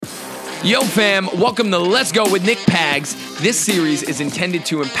Yo fam, welcome to Let's Go with Nick Pags. This series is intended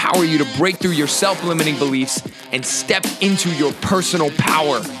to empower you to break through your self-limiting beliefs and step into your personal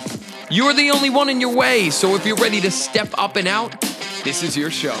power. You're the only one in your way, so if you're ready to step up and out, this is your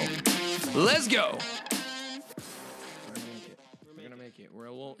show. Let's go. We're gonna make it. We're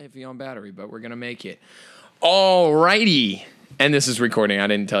a little iffy on battery, but we're gonna make it. Alrighty. And this is recording, I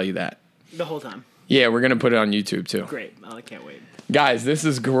didn't tell you that. The whole time. Yeah, we're gonna put it on YouTube too. Great. I can't wait. Guys, this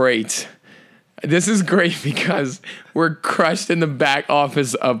is great. This is great because we're crushed in the back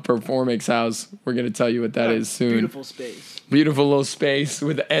office of Performix House. We're going to tell you what that is soon. Beautiful space. Beautiful little space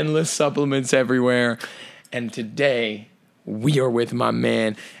with endless supplements everywhere. And today, we are with my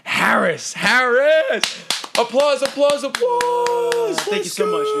man, Harris. Harris! Applause, applause, applause! Thank you so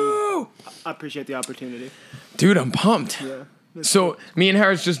much, dude. I appreciate the opportunity. Dude, I'm pumped. Yeah. So me and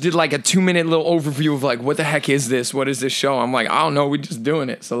Harris just did like a 2-minute little overview of like, what the heck is this? What is this show? I'm like, I don't know. We're just doing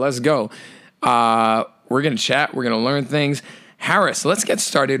it. So let's go. We're going to chat. We're going to learn things. Harris, let's get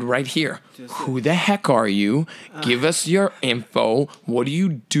started right here. Who the heck are you? Give us your info. What do you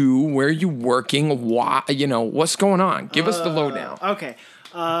do? Where are you working? Why? What's going on? Give us the lowdown. Okay.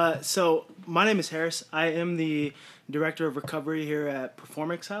 So my name is Harris. I am the Director of Recovery here at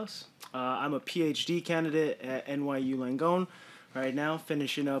Performix House. I'm a PhD candidate at NYU Langone right now,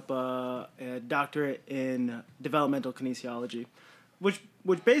 finishing up a doctorate in developmental kinesiology, which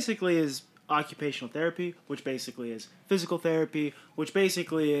basically is occupational therapy, which basically is physical therapy, which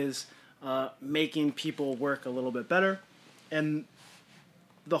basically is making people work a little bit better. And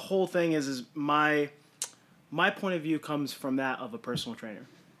the whole thing is my point of view comes from that of a personal trainer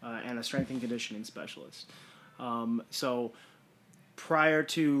and a strength and conditioning specialist. So prior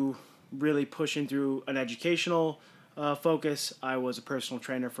to really pushing through an educational focus, I was a personal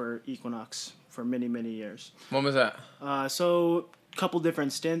trainer for Equinox for many, many years. When was that? So a couple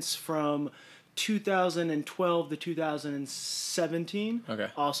different stints from 2012 to 2017. Okay.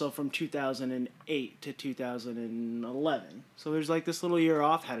 Also from 2008 to 2011. So there's like this little year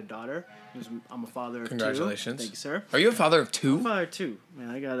off. Had a daughter. I'm a father of Congratulations. 2. Thank you, sir. Are you a father of 2? I'm a father of 2. Man,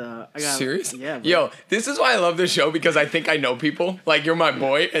 I got. Serious? Yeah. Bro. Yo, this is why I love this show, because I think I know people. Like, you're my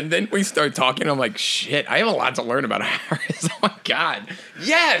boy, and then we start talking. I'm like, shit, I have a lot to learn about Harris. Oh my god.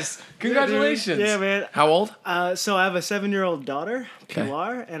 Yes. Congratulations. Yeah, man. How old? So I have a 7-year-old daughter, Okay.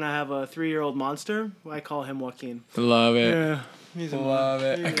 Pilar, and I have a 3-year-old monster. I call him Joaquin. Love it. Yeah, he's Love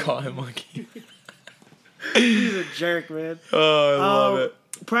it. I call him Monkey. he's a jerk, man. Oh, I love it.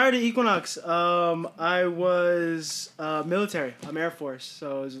 Prior to Equinox, I was military. I'm Air Force,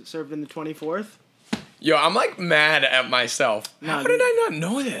 so I served in the 24th. Yo, I'm like mad at myself. Nah, How did I not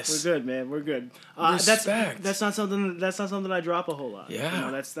know this? We're good, man. We're good. Respect. That's not something I drop a whole lot. Yeah.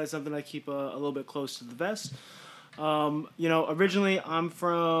 That's something I keep a little bit close to the vest. Originally I'm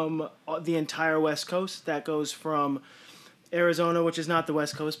from the entire West Coast. That goes from Arizona, which is not the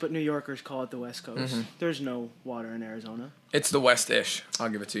West Coast, but New Yorkers call it the West Coast. Mm-hmm. There's no water in Arizona. It's the West-ish. I'll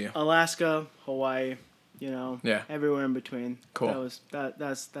give it to you. Alaska, Hawaii, Yeah. everywhere in between. Cool.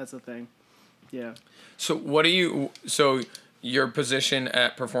 That's the thing. Yeah. So so your position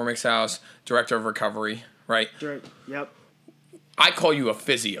at Performix House, Director of Recovery, right? Yep. I call you a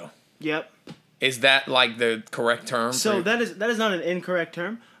physio. Yep. Is that like the correct term? So that is not an incorrect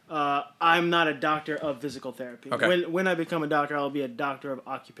term. I'm not a doctor of physical therapy. Okay. When I become a doctor, I'll be a doctor of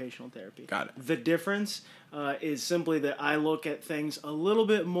occupational therapy. Got it. The difference is simply that I look at things a little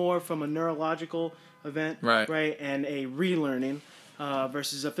bit more from a neurological event, Right. and a relearning,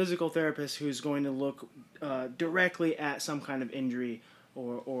 versus a physical therapist who's going to look directly at some kind of injury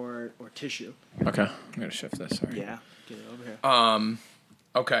or tissue. Okay. I'm going to shift this. Sorry. Yeah, get it over here.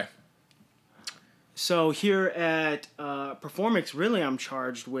 Okay. So here at Performix, really I'm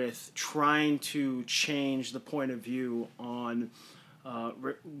charged with trying to change the point of view on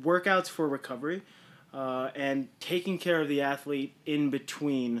workouts for recovery and taking care of the athlete in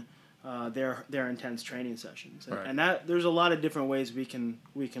between their intense training sessions. Right. And that there's a lot of different ways we can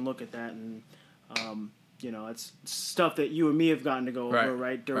look at that, and it's stuff that you and me have gotten to go over,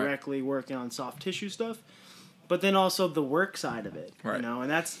 right? Directly working on soft tissue stuff. But then also the work side of it, right. And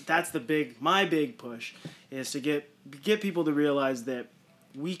that's my big push is to get people to realize that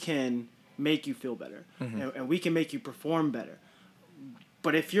we can make you feel better, mm-hmm. and we can make you perform better.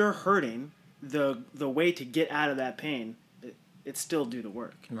 But if you're hurting, the way to get out of that pain, it's still do the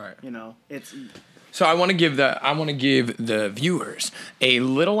work, right? It's. So I want to give the viewers a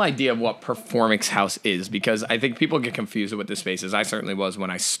little idea of what Performix House is, because I think people get confused with what this space is. I certainly was when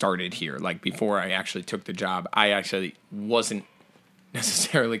I started here. Like, before I actually took the job, I actually wasn't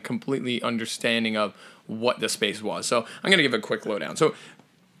necessarily completely understanding of what the space was. So I'm going to give a quick lowdown. So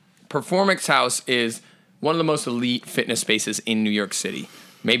Performance House is one of the most elite fitness spaces in New York City,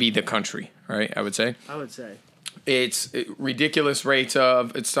 maybe the country, right? I would say. It's ridiculous rates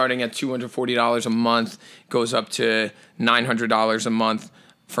of it's starting at $240 a month, goes up to $900 a month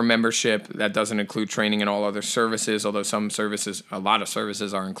for membership. That doesn't include training and all other services, although a lot of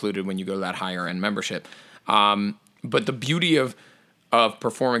services are included when you go to that higher end membership. But the beauty of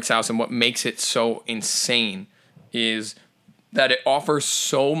Performance House and what makes it so insane is that it offers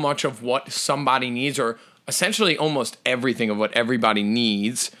so much of what somebody needs, or essentially almost everything of what everybody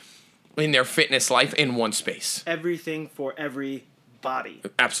needs in their fitness life in one space. Everything for every body.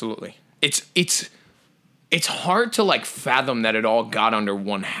 Absolutely. It's hard to like fathom that it all got under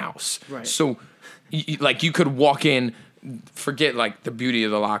one house. Right. So like you could walk in, forget like the beauty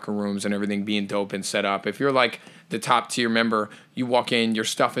of the locker rooms and everything being dope and set up. If you're like the top tier member, you walk in, your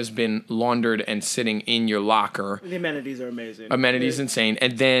stuff has been laundered and sitting in your locker. The amenities are amazing. Amenities insane.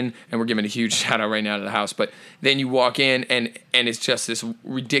 And we're giving a huge shout out right now to the house, but then you walk in and it's just this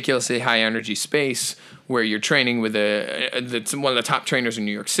ridiculously high energy space where you're training with one of the top trainers in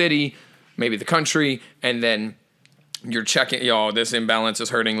New York City, maybe the country, and then you're checking, this imbalance is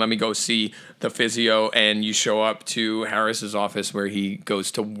hurting, let me go see the physio, and you show up to Harris's office where he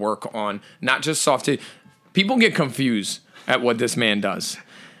goes to work on not just soft tissue. People get confused at what this man does.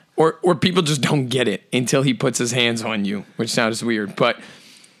 Or people just don't get it until he puts his hands on you, which sounds weird. But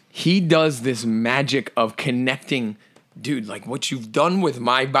he does this magic of connecting, dude, like what you've done with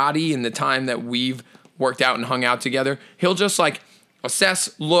my body in the time that we've worked out and hung out together. He'll just like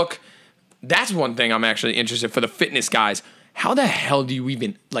assess, look. That's one thing I'm actually interested for the fitness guys. How the hell do you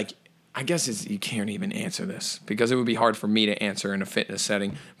even, like, I guess you can't even answer this because it would be hard for me to answer in a fitness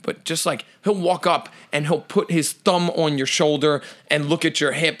setting. But just like he'll walk up and he'll put his thumb on your shoulder and look at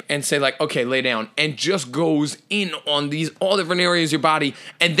your hip and say like, okay, lay down, and just goes in on these all different areas of your body.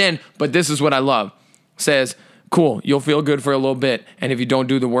 And then, but this is what I love, says, cool, you'll feel good for a little bit. And if you don't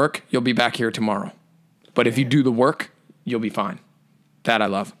do the work, you'll be back here tomorrow. But if you do the work, you'll be fine. That I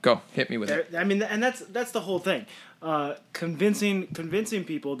love. Go, hit me with it. I mean, and that's the whole thing. Convincing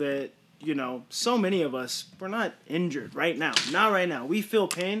people that, so many of us, we're not injured right now. Not right now. We feel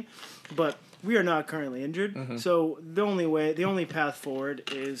pain, but we are not currently injured. Mm-hmm. So the only path forward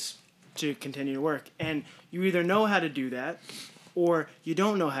is to continue to work. And you either know how to do that or you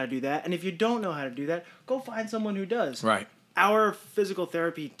don't know how to do that. And if you don't know how to do that, go find someone who does. Right. Our physical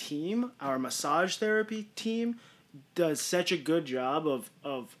therapy team, our massage therapy team, does such a good job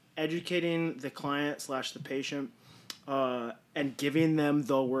of educating the client / the patient and giving them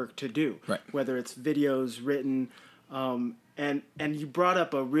the work to do. Right. Whether it's videos, written, and you brought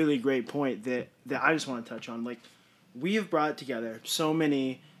up a really great point that I just want to touch on. Like, we have brought together so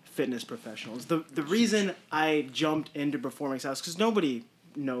many fitness professionals. The reason I jumped into Performance House, because nobody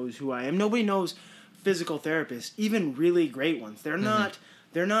knows who I am. Nobody knows physical therapists, even really great ones. They're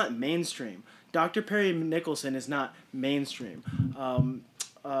not mainstream. Dr. Perry Nicholson is not mainstream.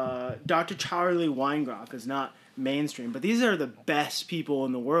 Dr. Charlie Weingroff is not mainstream. But these are the best people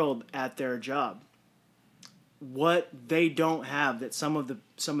in the world at their job. What they don't have, that some of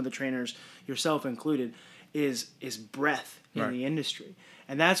the trainers, yourself included, is breadth in the industry.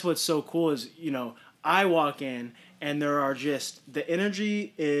 And that's what's so cool is, I walk in and there are just, the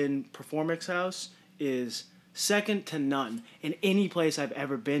energy in Performance House is second to none in any place I've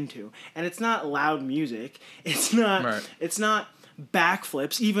ever been to. And it's not loud music. It's not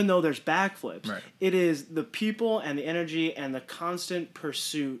backflips, even though there's backflips. Right. It is the people and the energy and the constant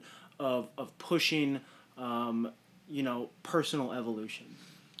pursuit of pushing, personal evolution.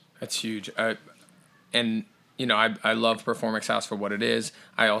 That's huge. I love Performance House for what it is.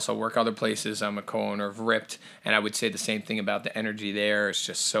 I also work other places. I'm a co-owner of Ripped, and I would say the same thing about the energy there. It's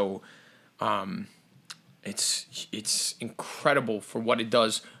just so... It's incredible for what it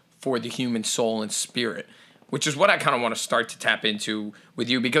does for the human soul and spirit, which is what I kind of want to start to tap into with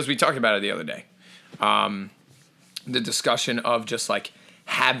you, because we talked about it the other day. The discussion of just like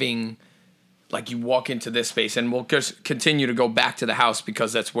having, like, you walk into this space, and we'll just continue to go back to the house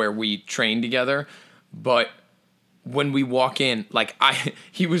because that's where we train together. But when we walk in, like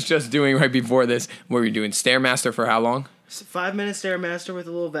he was just doing right before this, where you're doing Stairmaster for how long? 5 minute Stairmaster with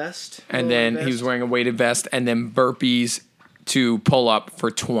a little vest. And then he was wearing a weighted vest, and then burpees to pull up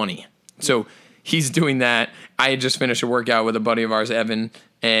for 20. So he's doing that. I had just finished a workout with a buddy of ours, Evan,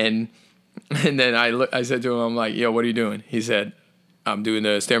 and then I said to him, I'm like, yo, what are you doing? He said, I'm doing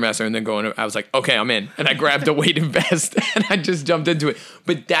the Stairmaster and then going. I was like, okay, I'm in. And I grabbed a weighted vest and I just jumped into it.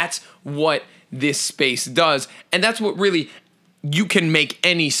 But that's what this space does. And that's what really, you can make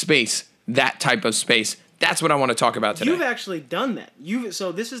any space that type of space That's what I want to talk about today. You've actually done that.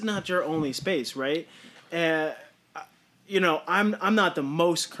 So this is not your only space, right? I'm not the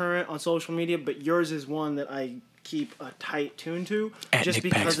most current on social media, but yours is one that I keep a tight tune to, at just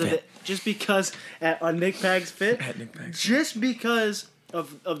Nick because Pags of Fit. just because on Nick Pags Fit, At Nick Pags. just because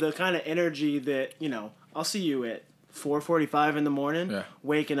of the kind of energy that I'll see you at 4:45 in the morning,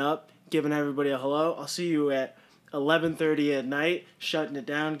 waking up, giving everybody a hello. I'll see you at 11:30 at night, shutting it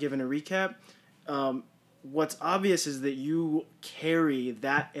down, giving a recap. What's obvious is that you carry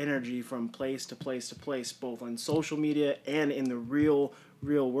that energy from place to place to place, both on social media and in the real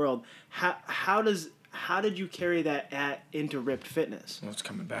world. How did you carry that into Ripped Fitness? Well, it's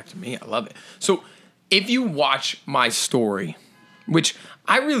coming back to me. I love it. So if you watch my story, which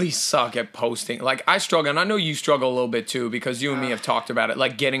I really suck at posting. Like, I struggle, and I know you struggle a little bit too, because you and me have talked about it,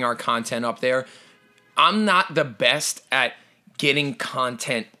 like getting our content up there. I'm not the best at getting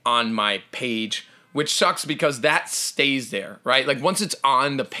content on my page, which sucks because that stays there, right? Like, once it's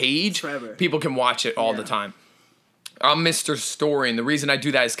on the page, Forever. people can watch it all the time. I'm Mr. Story, and the reason I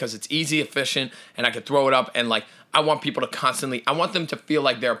do that is because it's easy, efficient, and I can throw it up, and, like, I want people to I want them to feel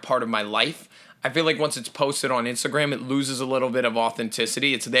like they're a part of my life. I feel like once it's posted on Instagram, it loses a little bit of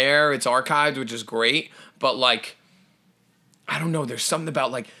authenticity. It's there, it's archived, which is great, but, like, I don't know, there's something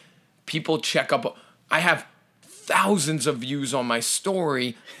about, like, people check up. I have thousands of views on my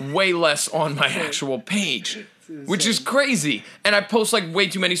story, way less on my actual page, which is crazy. And I post like way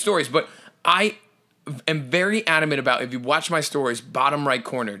too many stories, but I am very adamant about, if you watch my stories, bottom right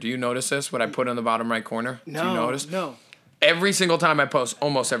corner. Do you notice this, what I put on the bottom right corner? No, do you notice? No. Every single time I post,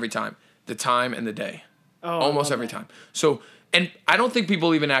 almost every time, the time and the day. Oh, almost every time. So, and I don't think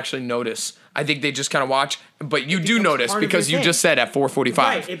people even actually notice. I think they just kind of watch, but you do notice because you just said at 4:45.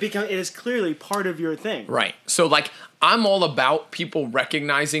 Right, it is clearly part of your thing. Right. So, like, I'm all about people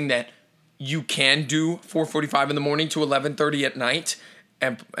recognizing that you can do 4:45 in the morning to 11:30 at night.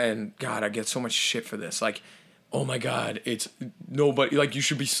 And God, I get so much shit for this. Like, oh my God, it's nobody, like, you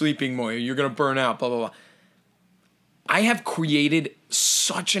should be sleeping more. You're going to burn out, blah, blah, blah. I have created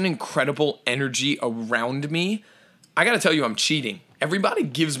such an incredible energy around me. I got to tell you, I'm cheating. Everybody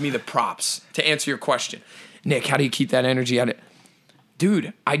gives me the props to answer your question. Nick, how do you keep that energy at it?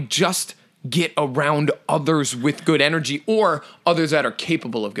 Dude, I just get around others with good energy, or others that are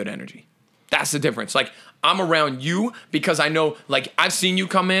capable of good energy. That's the difference. Like, I'm around you because I know, like, I've seen you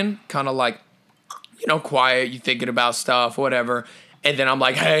come in kind of like, quiet, you thinking about stuff, whatever. And then I'm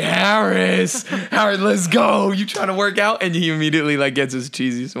like, hey, Harris, let's go. You trying to work out? And he immediately, like, gets his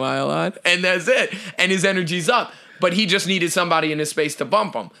cheesy smile on. And that's it. And his energy's up. But he just needed somebody in his space to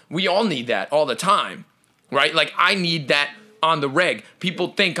bump him. We all need that all the time, right? Like, I need that on the reg. People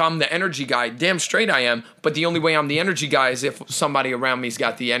think I'm the energy guy. Damn straight I am. But the only way I'm the energy guy is if somebody around me's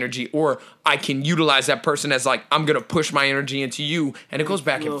got the energy, or I can utilize that person as, like, I'm going to push my energy into you. And it goes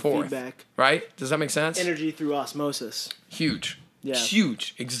back and forth. Feedback. Right? Does that make sense? Energy through osmosis. Huge. Yeah.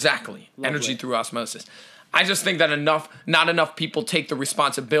 Huge. Exactly. Lovely. Energy through osmosis. I just think that not enough people take the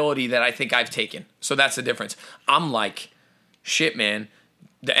responsibility that I think I've taken. So that's the difference. I'm like, shit, man,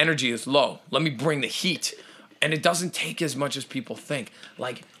 the energy is low. Let me bring the heat. And it doesn't take as much as people think.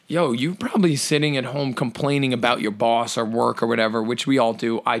 Like, yo, you probably sitting at home complaining about your boss or work or whatever, which we all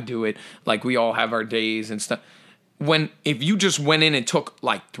do. I do it. Like, we all have our days and stuff. If you just went in and took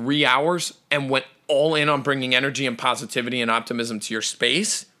like 3 hours and went all in on bringing energy and positivity and optimism to your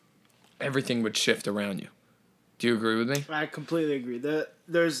space, everything would shift around you. Do you agree with me? I completely agree.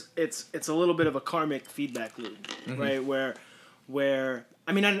 It's a little bit of a karmic feedback loop, right? Where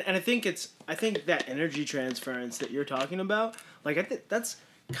I mean, and I think that energy transference that you're talking about, like, I think that's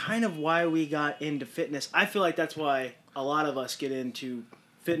kind of why we got into fitness. I feel like that's why a lot of us get into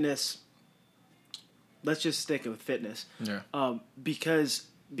fitness. Let's just stick with fitness. Yeah. Because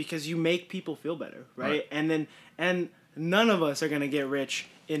you make people feel better, right? And none of us are gonna get rich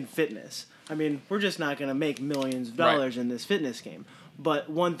in fitness. I mean, we're just not gonna make millions of dollars in this fitness game. But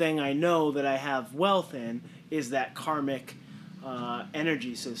one thing I know that I have wealth in is that karmic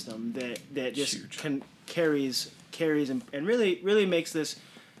energy system that just carries and really makes this,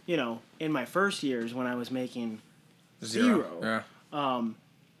 in my first years when I was making zero.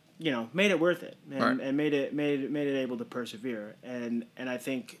 Made it worth it and made it able to persevere. And I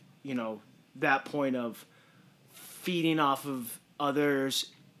think, that point of feeding off of others,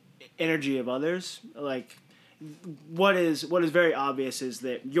 energy of others, like, what is very obvious is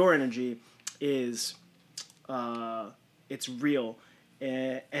that your energy is it's real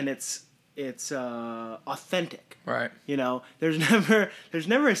and it's authentic. Right. There's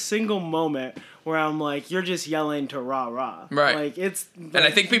never a single moment where I'm like, you're just yelling to rah rah. Right. Like, it's. And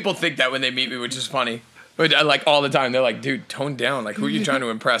I think people think that when they meet me, which is funny. But like all the time, they're like, dude, tone down. Like, who are you trying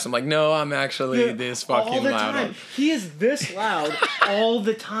to impress? I'm like, no, I'm actually this fucking all the loud. time. He is this loud all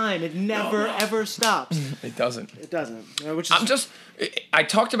the time. It never ever stops. It doesn't. It doesn't. Which is I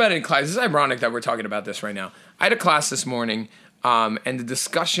talked about it in class. This is ironic that we're talking about this right now. I had a class this morning, and the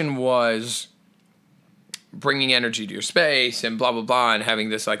discussion was bringing energy to your space and blah, blah, blah, and having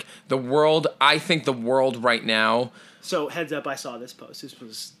this, like, the world, I think the world right now. So heads up, I saw this post.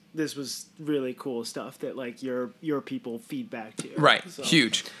 This was really cool stuff that like your people feed back to you. Right, so.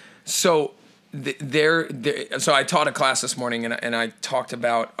 Huge. So so I taught a class this morning, and I talked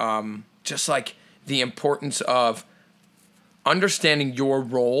about just like the importance of understanding your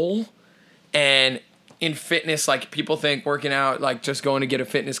role. And in fitness, like people think working out, like just going to get a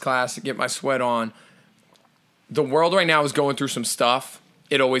fitness class to get my sweat on. The world right now is going through some stuff.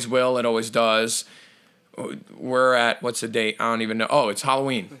 It always will. It always does. We're at, what's the date? I don't even know. Oh, it's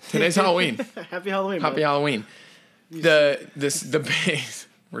Halloween. Today's Halloween. Happy Halloween. Happy Halloween. The big,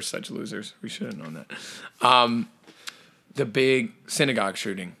 we're such losers. We should have known that. The big synagogue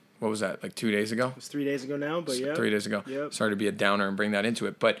shooting. What was that? Like 2 days ago? It was 3 days ago now, but yeah. 3 days ago. Yep. Sorry to be a downer and bring that into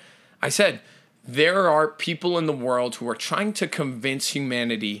it. But I said, there are people in the world who are trying to convince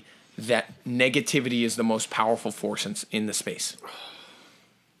humanity that negativity is the most powerful force in the space.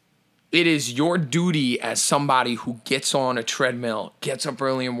 It is your duty as somebody who gets on a treadmill, gets up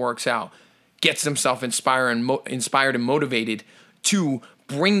early and works out, gets himself inspired and motivated to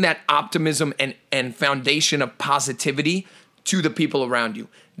bring that optimism and foundation of positivity to the people around you.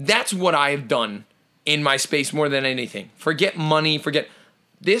 That's what I have done in my space more than anything. Forget money,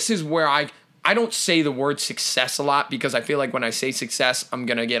 this is where I don't say the word success a lot because I feel like when I say success, I'm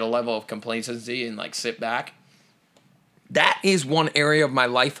going to get a level of complacency and like sit back. That is one area of my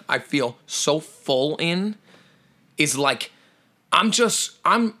life I feel so full in, is like, I'm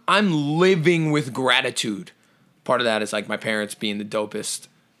living with gratitude. Part of that is like my parents being the dopest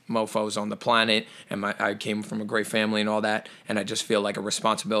mofos on the planet, and I came from a great family and all that, and I just feel like a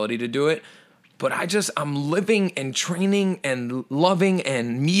responsibility to do it. But I'm living and training and loving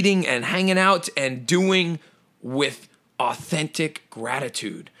and meeting and hanging out and doing with authentic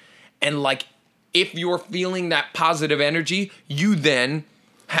gratitude. And like, if you're feeling that positive energy, you then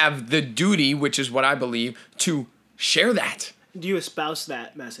have the duty, which is what I believe, to share that. Do you espouse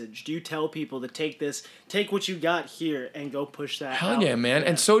that message? Do you tell people to take what you got here and go push that Hell out? Yeah, man.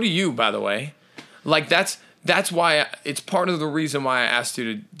 And so do you, by the way. Like, that's why it's part of the reason why I asked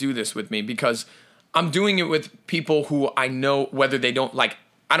you to do this with me, because I'm doing it with people who I know, whether they don't, like,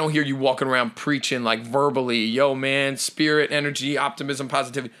 I don't hear you walking around preaching, like, verbally, yo, man, spirit, energy, optimism,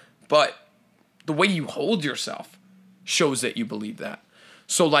 positivity. But the way you hold yourself shows that you believe that.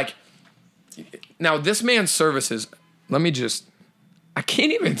 So, like, now this man's services, I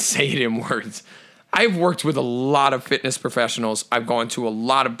can't even say it in words. I've worked with a lot of fitness professionals. I've gone to a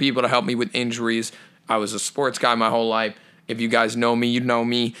lot of people to help me with injuries. I was a sports guy my whole life. If you guys know me,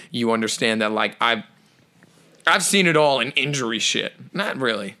 you understand that, like, I've seen it all in injury shit. Not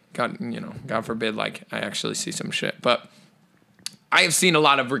really. God forbid, like, I actually see some shit. But I have seen a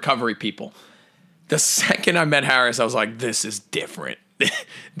lot of recovery people. The second I met Harris, I was like, this is different.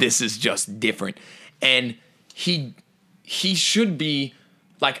 This is just different. And he should be,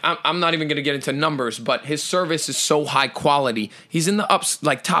 like, I'm not even going to get into numbers, but his service is so high quality. He's in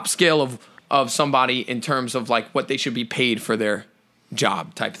the top scale of somebody in terms of, like, what they should be paid for their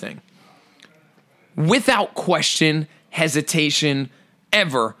job type thing. Without question, hesitation,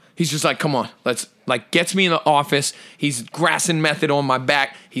 ever, he's just like, come on, let's, like, gets me in the office. He's Grasson method on my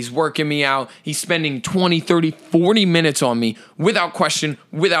back. He's working me out. He's spending 20, 30, 40 minutes on me without question,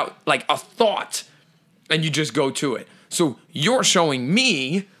 without, like, a thought. And you just go to it. So you're showing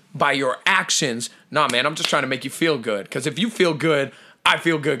me by your actions, nah, man, I'm just trying to make you feel good. Because if you feel good, I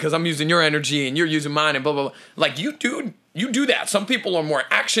feel good because I'm using your energy and you're using mine and blah, blah, blah. Like, you do that. Some people are more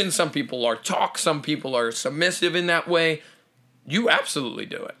action. Some people are talk. Some people are submissive in that way. You absolutely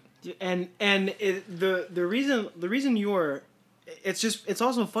do it. And the reason you were, it's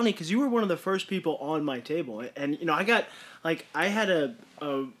also funny because you were one of the first people on my table, and I had a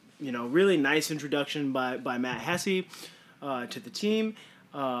really nice introduction by Matt Hesse to the team,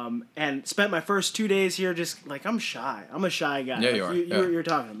 and spent my first 2 days here just like, I'm shy. I'm a shy guy. Yeah, like, you are. You're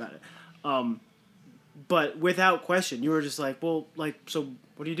talking about it. But without question, you were just like, well, like, so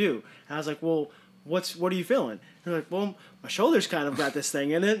what do you do? And I was like, well, what are you feeling? You're like, well, my shoulder's kind of got this thing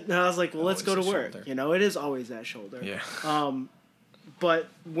in it. And I was like, well, let's go to work. Shoulder. It is always that shoulder. Yeah. But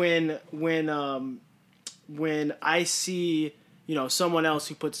when I see, someone else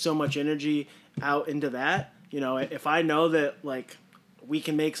who puts so much energy out into that, if I know that, like, we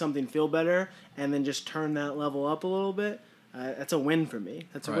can make something feel better and then just turn that level up a little bit, that's a win for me.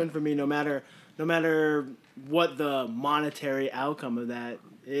 That's a win for me no matter what the monetary outcome of that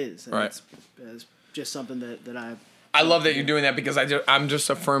is. And it's just something that I love that you're doing that because I'm just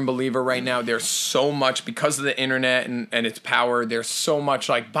a firm believer right now. There's so much, because of the internet and its power, there's so much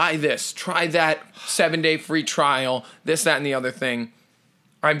like, buy this, try that, 7-day free trial, this, that, and the other thing.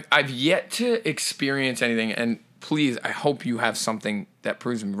 I've yet to experience anything, and please, I hope you have something that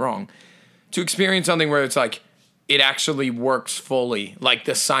proves me wrong, to experience something where it's like, it actually works fully. Like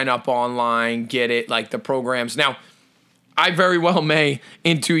the sign up online, get it, like the programs. Now, I very well may,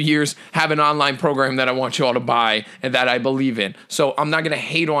 in 2 years, have an online program that I want you all to buy and that I believe in. So I'm not going to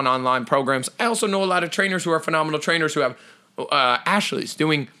hate on online programs. I also know a lot of trainers who are phenomenal trainers who have Ashley's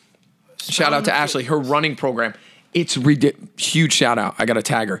doing, shout out to Ashley, her running program. It's huge shout out. I got to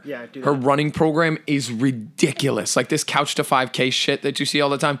tag her. Yeah, do her that. running program is ridiculous. Like this Couch to 5K shit that you see all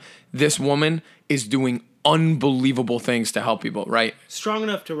the time. This woman is doing unbelievable things to help people, right? Strong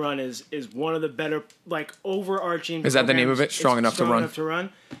Enough to Run is one of the better, like, overarching. Is that the name of it? Strong Enough to Run. Strong Enough to Run.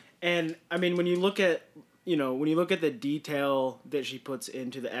 And I mean, when you look at the detail that she puts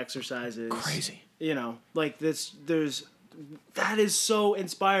into the exercises, crazy. Like that is so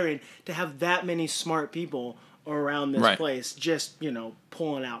inspiring to have that many smart people around this place, just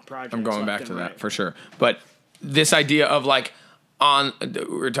pulling out projects. I'm going back to that for sure. But this idea of like,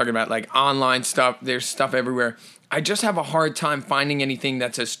 we're talking about like online stuff. There's stuff everywhere. I just have a hard time finding anything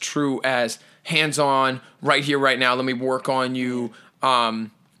that's as true as hands-on, right here, right now. Let me work on you,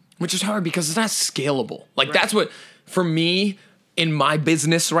 which is hard because it's not scalable. Like that's what, for me, in my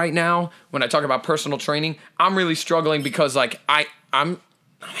business right now, when I talk about personal training, I'm really struggling because like I'm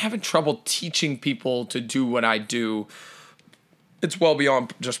having trouble teaching people to do what I do. It's well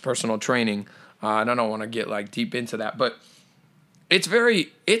beyond just personal training, and I don't want to get like deep into that, but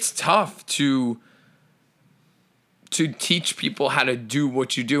it's tough to teach people how to do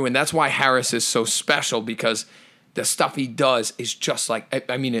what you do. And that's why Harris is so special, because the stuff he does is just like,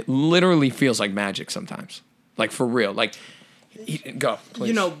 I mean, it literally feels like magic sometimes. Like for real. Like, go,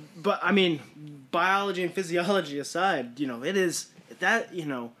 please. But I mean, biology and physiology aside, it is that,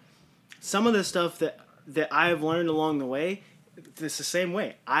 some of the stuff that I've learned along the way, it's the same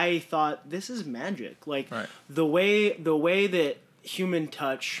way. I thought this is magic. Like the way that human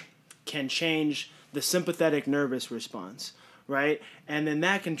touch can change the sympathetic nervous response, right? And then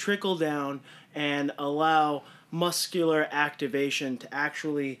that can trickle down and allow muscular activation to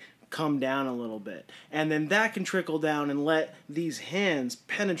actually come down a little bit. And then that can trickle down and let these hands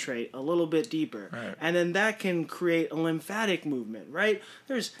penetrate a little bit deeper. Right. And then that can create a lymphatic movement, right?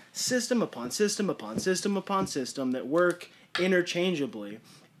 There's system upon system upon system upon system that work interchangeably.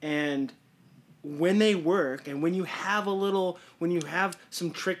 And when they work, and when you have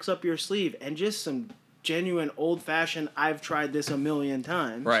some tricks up your sleeve and just some genuine old-fashioned, I've tried this a million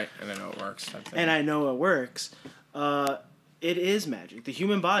times. Right, and I know it works. And I know it works. It is magic. The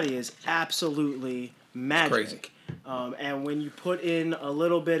human body is absolutely magic. Crazy. And when you put in a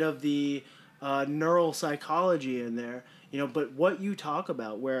little bit of the neural psychology in there, but what you talk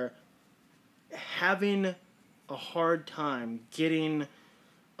about, where having a hard time getting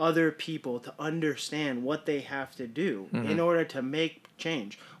other people to understand what they have to do in order to make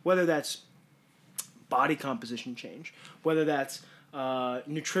change, whether that's body composition change, whether that's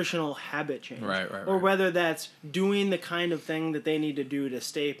nutritional habit change, or whether that's doing the kind of thing that they need to do to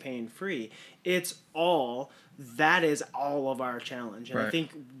stay pain-free. That is all of our challenge. And I think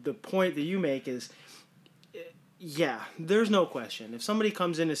the point that you make is, there's no question. If somebody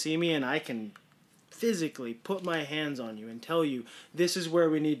comes in to see me and I can physically put my hands on you and tell you this is where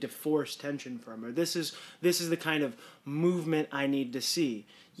we need to force tension from, or this is the kind of movement I need to see.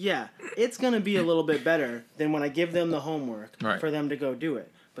 Yeah, it's going to be a little bit better than when I give them the homework for them to go do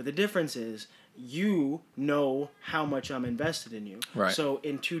it. But the difference is you know how much I'm invested in you. Right. So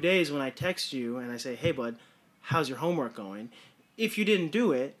in 2 days when I text you and I say, hey, bud, how's your homework going? If you didn't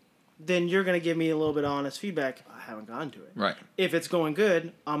do it, then you're going to give me a little bit of honest feedback. I haven't gotten to it. Right. If it's going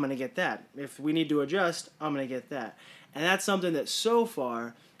good, I'm going to get that. If we need to adjust, I'm going to get that. And that's something that so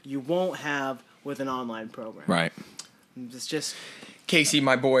far you won't have with an online program. Right. It's just... Casey,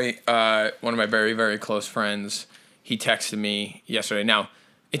 my boy, one of my very, very close friends, he texted me yesterday. Now,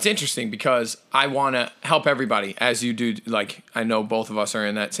 it's interesting because I want to help everybody, as you do. Like, I know both of us are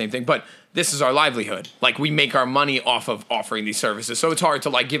in that same thing, but this is our livelihood. Like, we make our money off of offering these services, so it's hard to,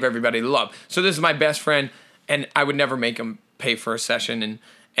 like, give everybody the love. So this is my best friend, and I would never make him pay for a session,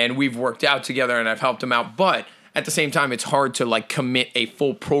 and we've worked out together, and I've helped him out. But at the same time, it's hard to, like, commit a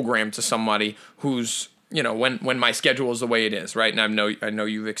full program to somebody who's when my schedule is the way it is, right? And I know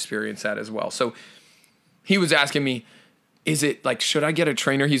you've experienced that as well. So he was asking me, is it like, should I get a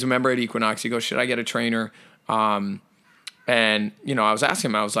trainer? He's a member at Equinox. He goes, should I get a trainer? And, I was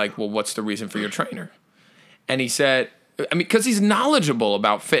asking him, I was like, well, what's the reason for your trainer? And he said, because he's knowledgeable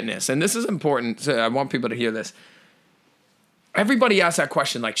about fitness. And this is important. So I want people to hear this. Everybody asks that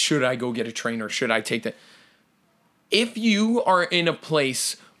question, like, should I go get a trainer? Should I take that? If you are in a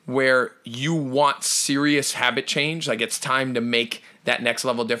place where you want serious habit change, like it's time to make that next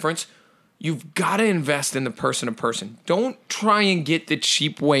level difference, you've got to invest in the person to person. Don't try and get the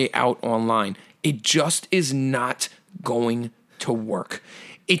cheap way out online. It just is not going to work.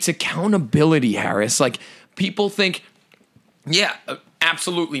 It's accountability, Harris. Like, people think, yeah,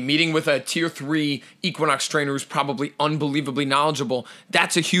 absolutely, meeting with a tier 3 Equinox trainer who's probably unbelievably knowledgeable,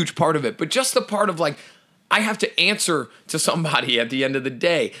 that's a huge part of it. But just the part of like, I have to answer to somebody at the end of the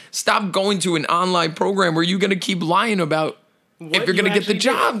day. Stop going to an online program where you're going to keep lying about if you're going to get the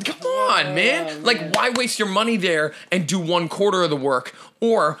job. Come on, man. Like, why waste your money there and do 1/4 of the work,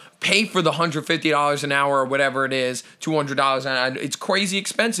 or pay for the $150 an hour or whatever it is, $200 an hour? It's crazy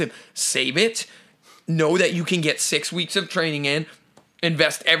expensive. Save it. Know that you can get 6 weeks of training in.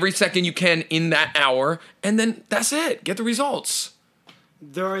 Invest every second you can in that hour, and then that's it. Get the results.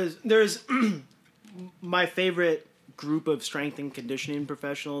 There's my favorite group of strength and conditioning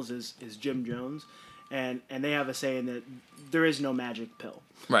professionals is Jim Jones, and they have a saying that there is no magic pill.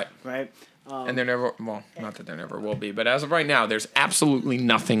 Right. Right. And there never, well, not that there never will be, but as of right now, there's absolutely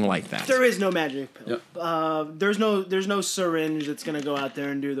nothing like that. There is no magic pill. Yep. There's no syringe that's gonna go out there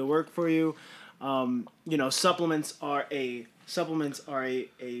and do the work for you. Supplements are a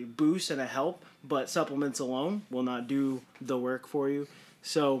boost and a help, but supplements alone will not do the work for you.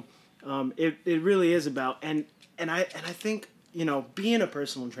 So it really is about and I think, being a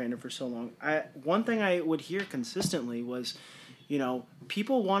personal trainer for so long, one thing I would hear consistently was,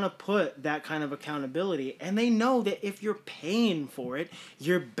 people want to put that kind of accountability, and they know that if you're paying for it,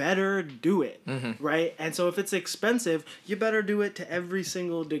 you better do it, right? And so if it's expensive, you better do it to every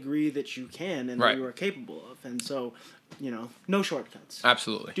single degree that you can and that you are capable of. And so, no shortcuts.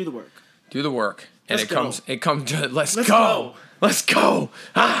 Absolutely. Do the work. Do the work. And Let's it comes to let's go. Let's go.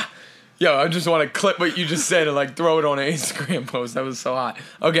 Yo, I just want to clip what you just said and like throw it on an Instagram post. That was so hot.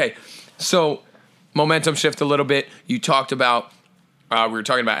 Okay, so momentum shift a little bit. You talked about, we were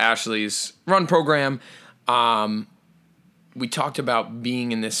talking about Ashley's run program. We talked about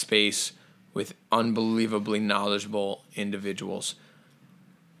being in this space with unbelievably knowledgeable individuals.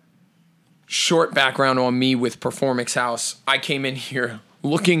 Short background on me with Performix House. I came in here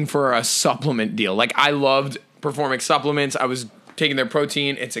looking for a supplement deal. Like, I loved Performix supplements. I was taking their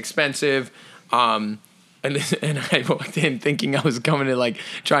protein. It's expensive. And I walked in thinking I was coming to like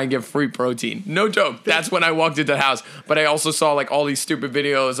try and get free protein. No joke. That's when I walked into the house. But I also saw like all these stupid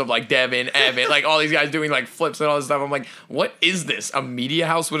videos of like Devin, Evan, like all these guys doing like flips and all this stuff. I'm like, what is this? A media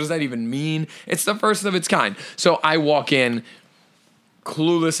house? What does that even mean? It's the first of its kind. So I walk in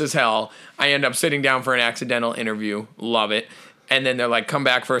clueless as hell. I end up sitting down for an accidental interview. Love it. And then they're like, come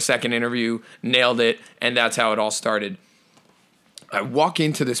back for a second interview. Nailed it. And that's how it all started. I walk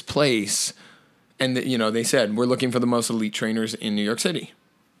into this place and, they said, we're looking for the most elite trainers in New York City,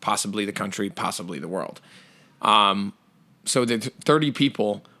 possibly the country, possibly the world. So there's 30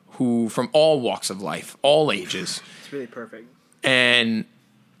 people who, from all walks of life, all ages. It's really perfect. And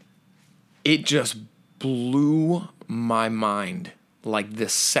it just blew my mind. Like, the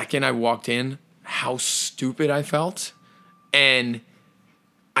second I walked in, how stupid I felt. And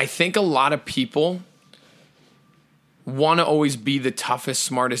I think a lot of people want to always be the toughest,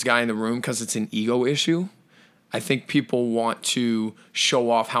 smartest guy in the room because it's an ego issue. I think people want to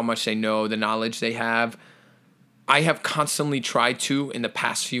show off how much they know, the knowledge they have. I have constantly tried to, in the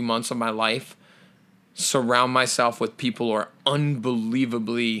past few months of my life, surround myself with people who are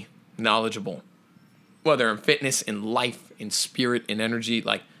unbelievably knowledgeable, whether in fitness, in life, in spirit, in energy.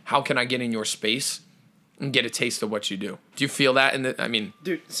 Like, how can I get in your space and get a taste of what you do? Do you feel that?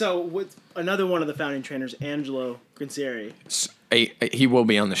 Dude, so with another one of the founding trainers, Angelo Grinzieri. He will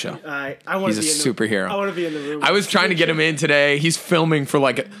be on the show. He's a superhero. I want to be in the room. I was trying to get him in today. He's filming for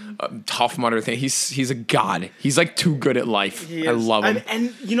like a Tough Mudder thing. He's a god. He's like too good at life. I love him.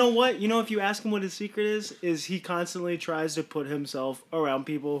 And you know what? If you ask him what his secret is he constantly tries to put himself around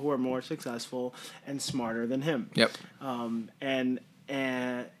people who are more successful and smarter than him. Yep. And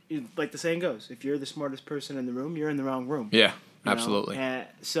like the saying goes, if you're the smartest person in the room, you're in the wrong room. Yeah, absolutely. And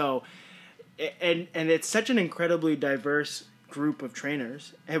it's such an incredibly diverse group of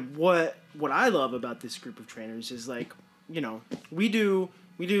trainers. And what I love about this group of trainers is, like, we do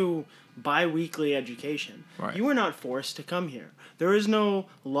We do bi-weekly education. Right. You are not forced to come here. There is no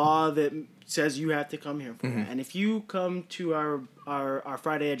law that says you have to come here for that. And if you come to our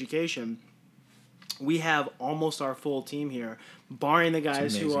Friday education, we have almost our full team here, barring the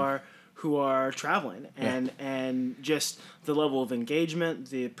guys who are traveling, and just the level of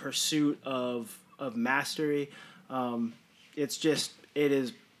engagement, the pursuit of mastery. It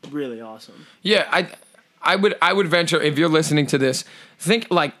is really awesome. Yeah, I would venture, if you're listening to this, think,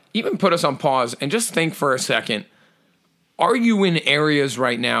 like, even put us on pause and just think for a second. Are you in areas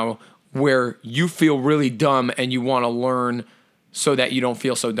right now where you feel really dumb and you want to learn so that you don't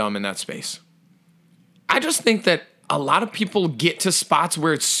feel so dumb in that space? I just think that a lot of people get to spots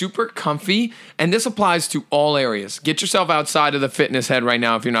where it's super comfy, and this applies to all areas. Get yourself outside of the fitness head right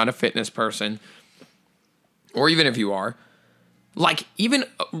now if you're not a fitness person, or even if you are. Like, even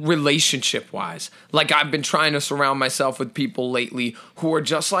relationship-wise. Like, I've been trying to surround myself with people lately who are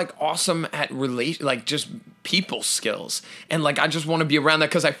just, like, awesome at just people skills. And, like, I just want to be around that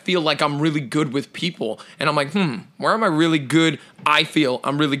because I feel like I'm really good with people. And I'm like, where am I really good? I feel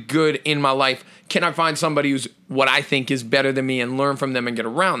I'm really good in my life. Can I find somebody who's what I think is better than me and learn from them and get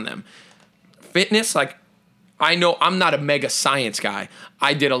around them? Fitness, like, I know I'm not a mega science guy.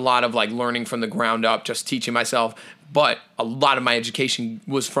 I did a lot of, like, learning from the ground up, just teaching myself. But a lot of my education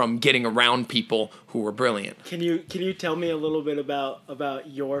was from getting around people who were brilliant. Can you tell me a little bit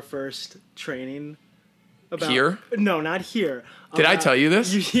about your first training? Here? No, not here. Did I tell you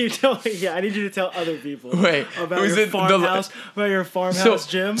this? You tell me. Yeah, I need you to tell other people. Wait, about your farmhouse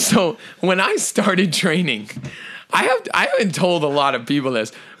gym. So when I started training, I haven't told a lot of people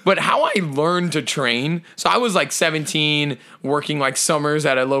this, but how I learned to train. So I was like 17, working like summers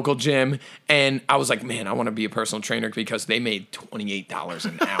at a local gym, and I was like, man, I want to be a personal trainer because they made $28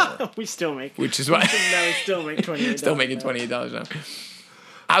 an hour. We still make, which is why we still make $28. Still making $28 an hour.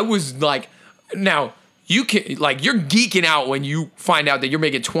 I was like, now you can, like, you're geeking out when you find out that you're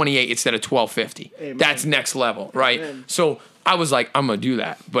making 28 instead of $12.50. That's next level, right? Amen. So I was like, I'm gonna do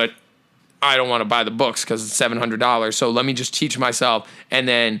that, but I don't want to buy the books because it's $700. So let me just teach myself, and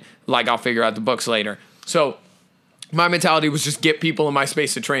then, like, I'll figure out the books later. So my mentality was just get people in my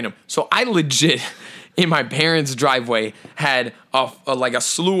space to train them. So I legit, in my parents' driveway, had a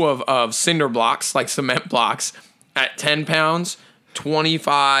slew of cinder blocks, like cement blocks, at 10 pounds,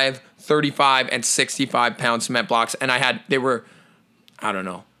 25, 35, and 65-pound cement blocks. And they were, I don't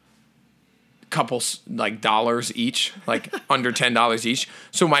know, couple like dollars each, like under $10 each.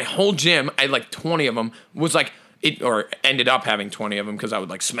 So my whole gym, I had like 20 of them, was like or ended up having 20 of them because I would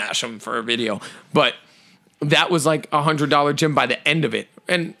like smash them for a video. But that was like $100 gym by the end of it,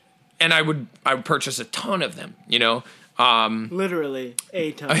 and I would purchase a ton of them, you know. Literally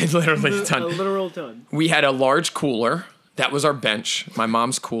a ton. Literally a ton. A literal ton. We had a large cooler. That was our bench. My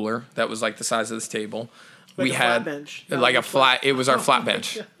mom's cooler. That was like the size of this table. Like we a had flat bench. like a flat. It was our flat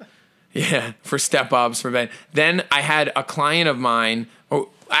bench. Yeah, for step ups, for bed. Then I had a client of mine. Oh,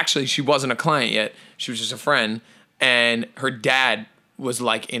 actually, she wasn't a client yet. She was just a friend, and her dad was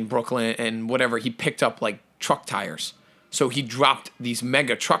like in Brooklyn and whatever. He picked up like truck tires, so he dropped these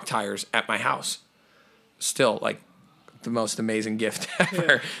mega truck tires at my house. Still, like, the most amazing gift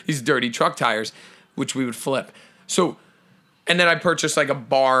ever. Yeah. These dirty truck tires, which we would flip. So, and then I purchased like a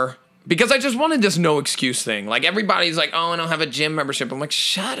bar. Because I just wanted this no excuse thing. Like, everybody's like, oh, I don't have a gym membership. I'm like,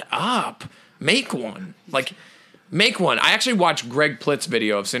 shut up. Make one. Like, make one. I actually watched Greg Plitt's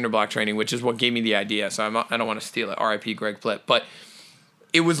video of cinder block training, which is what gave me the idea. So I don't want to steal it. R.I.P. Greg Plitt. But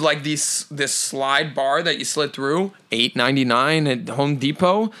it was like this slide bar that you slid through, $8.99 at Home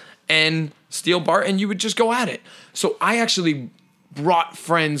Depot, and steel bar, and you would just go at it. So I actually brought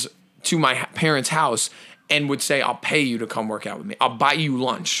friends to my parents' house and would say, I'll pay you to come work out with me. I'll buy you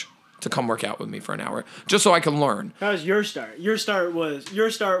lunch to come work out with me for an hour, just so I can learn. That was your start. Your start was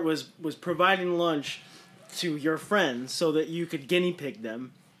providing lunch to your friends so that you could guinea pig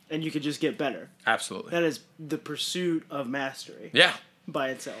them and you could just get better. Absolutely. That is the pursuit of mastery. Yeah. By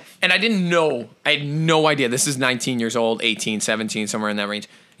itself. And I didn't know. I had no idea. This is 19 years old, 18, 17, somewhere in that range.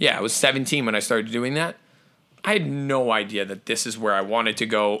 Yeah, I was 17 when I started doing that. I had no idea that this is where I wanted to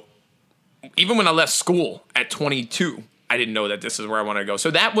go. Even when I left school at 22, I didn't know that this is where I wanted to go. So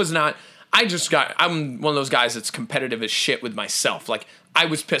that was not, I'm one of those guys that's competitive as shit with myself. Like, I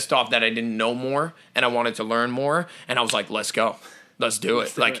was pissed off that I didn't know more and I wanted to learn more. And I was like, let's go. Let's do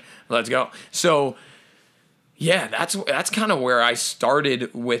it. Let's go. So, yeah, that's kind of where I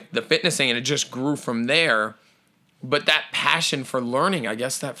started with the fitness thing, and it just grew from there. But that passion for learning, I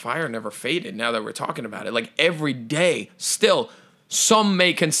guess that fire never faded now that we're talking about it. Like, every day, still, some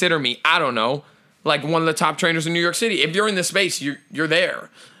may consider me, I don't know, like one of the top trainers in New York City. If you're in this space, you're there.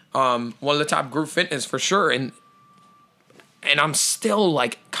 One of the top group fitness for sure. And I'm still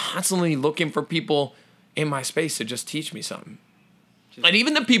like constantly looking for people in my space to just teach me something. And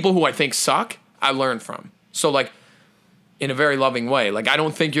even the people who I think suck, I learn from. So like in a very loving way. Like I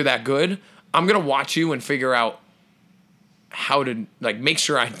don't think you're that good. I'm going to watch you and figure out how to like make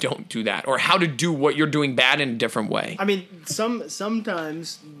sure I don't do that, or how to do what you're doing bad in a different way. I mean,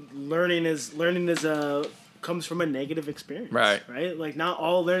 sometimes learning is comes from a negative experience. Right. Right? Like not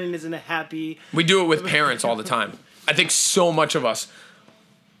all learning is in a happy. We do it with parents all the time. I think so much of us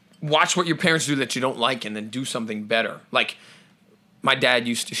watch what your parents do that you don't like and then do something better. Like my dad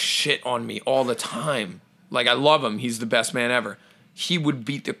used to shit on me all the time. Like I love him. He's the best man ever. He would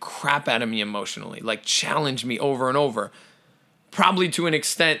beat the crap out of me emotionally, like challenge me over and over. Probably to an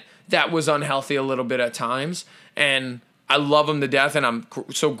extent that was unhealthy a little bit at times. And I love him to death and I'm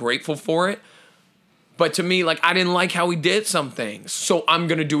so grateful for it. But to me, like, I didn't like how he did some things. So I'm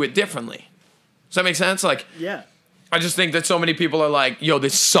going to do it differently. Does that make sense? Like, Yeah. I just think that so many people are like, yo,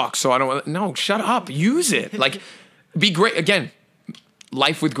 this sucks. So I don't want to. No, shut up. Use it. Like, be great. Again,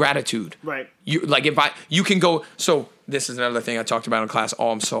 life with gratitude. Right. You can go. So this is another thing I talked about in class.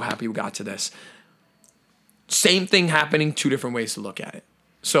 Oh, I'm so happy we got to this. Same thing happening, two different ways to look at it.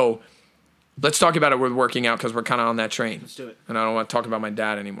 So let's talk about it with working out because we're kind of on that train. Let's do it. And I don't want to talk about my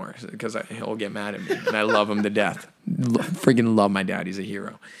dad anymore because he'll get mad at me. And I love him to death. Freaking love my dad. He's a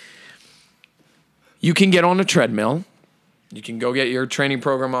hero. You can get on a treadmill. You can go get your training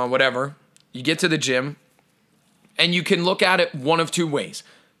program on, whatever. You get to the gym. And you can look at it one of two ways.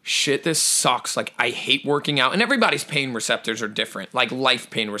 Shit, this sucks. Like, I hate working out. And everybody's pain receptors are different, like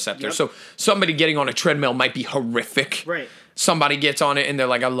life pain receptors. Yep. So somebody getting on a treadmill might be horrific. Right. Somebody gets on it and they're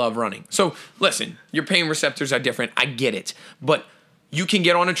like, I love running. So listen, your pain receptors are different. I get it. But you can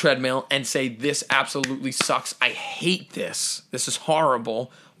get on a treadmill and say, this absolutely sucks. I hate this. This is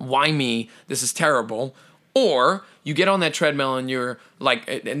horrible. Why me? This is terrible. Or you get on that treadmill and you're like,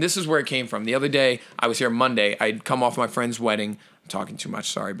 and this is where it came from. The other day, I was here Monday. I'd come off my friend's wedding. I'm talking too much,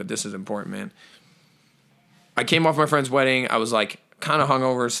 sorry, but this is important, man. I came off my friend's wedding. I was like kind of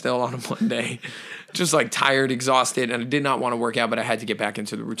hungover still on a Monday, just like tired, exhausted, and I did not want to work out, but I had to get back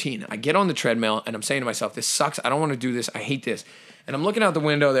into the routine. I get on the treadmill and I'm saying to myself, this sucks. I don't want to do this. I hate this. And I'm looking out the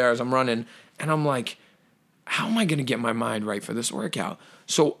window there as I'm running and I'm like, how am I going to get my mind right for this workout?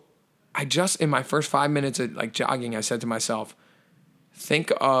 So I just, in my first 5 minutes of like jogging, I said to myself,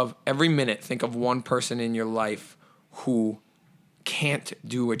 think of one person in your life who can't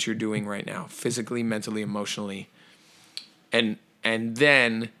do what you're doing right now, physically, mentally, emotionally. And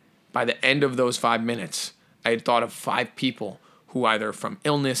then by the end of those 5 minutes, I had thought of 5 people who either from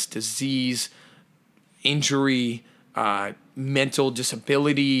illness, disease, injury, mental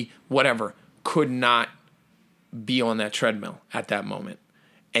disability, whatever, could not be on that treadmill at that moment.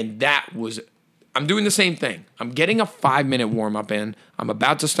 And I'm doing the same thing. I'm getting a 5-minute warm-up in. I'm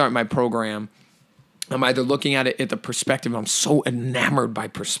about to start my program. I'm either looking at it at the perspective, I'm so enamored by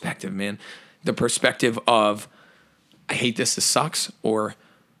perspective, man. The perspective of, I hate this sucks, or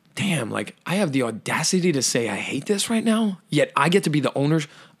damn, like I have the audacity to say I hate this right now, yet I get to be the owner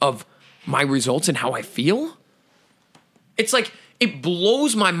of my results and how I feel. It's like, it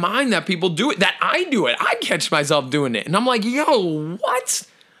blows my mind that people do it, that I do it. I catch myself doing it. And I'm like, yo, what?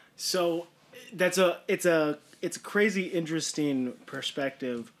 So it's a crazy interesting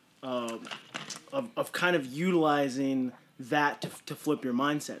perspective of kind of utilizing that to flip your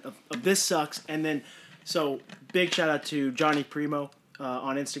mindset of this sucks. And then, so big shout out to Johnny Primo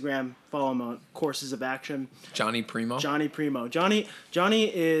on Instagram. Follow him on Courses of Action. Johnny Primo. Johnny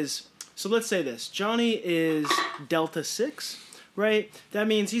is, so let's say this. Johnny is Delta 6, right? That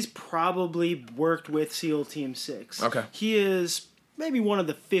means he's probably worked with SEAL Team 6. Okay. He is maybe one of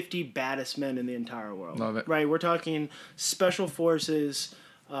the 50 baddest men in the entire world. Love it. Right? We're talking special forces,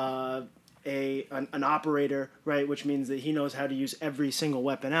 an operator, right? Which means that he knows how to use every single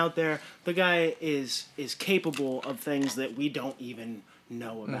weapon out there. The guy is capable of things that we don't even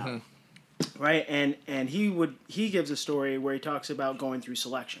know about. Mm-hmm. Right, and he gives a story where he talks about going through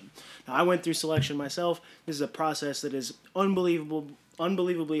selection. Now, I went through selection myself. This is a process that is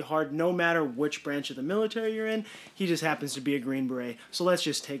unbelievably hard, no matter which branch of the military you're in. He just happens to be a Green Beret, so let's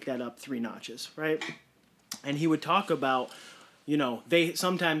just take that up 3 notches, right? And he would talk about,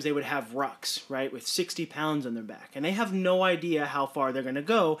 sometimes they would have rucks, right, with 60 pounds on their back, and they have no idea how far they're going to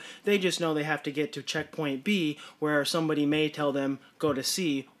go. They just know they have to get to checkpoint B, where somebody may tell them, go to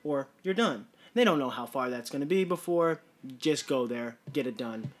C, or you're done. They don't know how far that's going to be before. Just go there, get it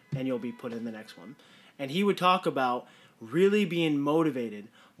done, and you'll be put in the next one. And he would talk about, really being motivated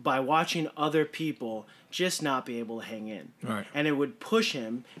by watching other people just not be able to hang in. Right. And it would push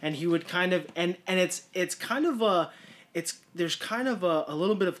him, and he would kind of, and it's kind of a, there's kind of a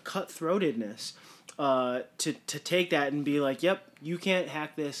little bit of cutthroatedness to take that and be like, yep, you can't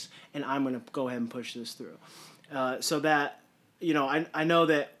hack this, and I'm going to go ahead and push this through. So that, I know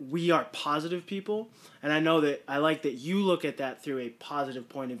that we are positive people, and I know that I like that you look at that through a positive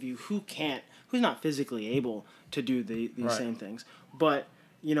point of view. Who's not physically able to do these same things, but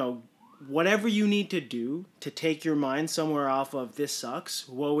whatever you need to do to take your mind somewhere off of this sucks,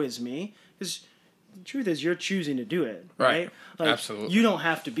 woe is me, because the truth is you're choosing to do it, right? Like, absolutely. You don't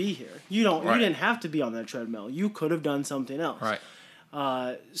have to be here. You Right. didn't have to be on that treadmill. You could have done something else.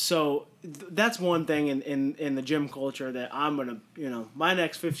 Right. So that's one thing in the gym culture that I'm going to, my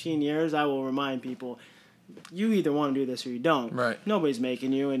next 15 years, I will remind people, you either want to do this or you don't. Right. Nobody's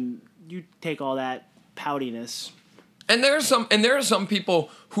making you, and you take all that poutiness. And there are some people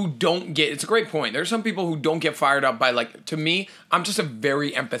who don't get, it's a great point. There are some people who don't get fired up by, like, to me, I'm just a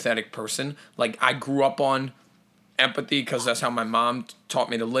very empathetic person. Like, I grew up on empathy because that's how my mom taught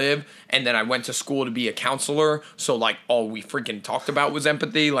me to live. And then I went to school to be a counselor. So, like, all we freaking talked about was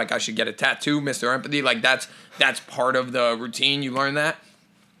empathy. Like, I should get a tattoo, Mr. Empathy. Like, that's part of the routine. You learn that.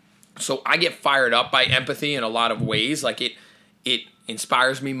 So I get fired up by empathy in a lot of ways. Like, it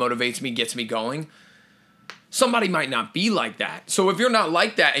inspires me, motivates me, gets me going. Somebody might not be like that. So if you're not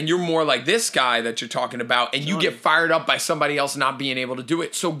like that and you're more like this guy that you're talking about and you get fired up by somebody else not being able to do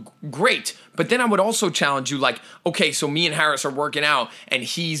it, so great. But then I would also challenge you, like, okay, so me and Harris are working out and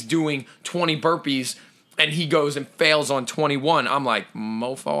he's doing 20 burpees and he goes and fails on 21. I'm like,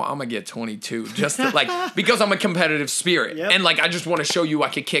 mofo, I'm going to get 22. Just to, like, because I'm a competitive spirit. Yep. And, like, I just want to show you I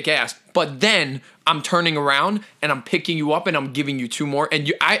can kick ass. But then I'm turning around and I'm picking you up and I'm giving you 2 more.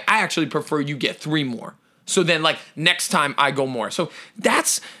 And I actually prefer you get 3 more. So then, like, next time I go more. So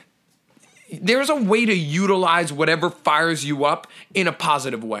there's a way to utilize whatever fires you up in a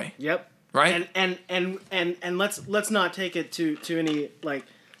positive way. Yep. Right? And let's not take it to any, like,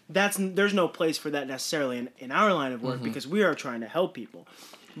 there's no place for that necessarily in our line of work because we are trying to help people.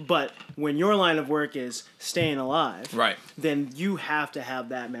 But when your line of work is staying alive, Right. then you have to have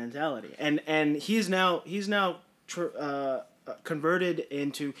that mentality. And he's now converted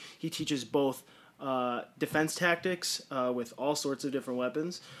into, he teaches both defense tactics with all sorts of different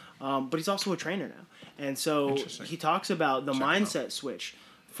weapons, but he's also a trainer now. And so he talks about the mindset switch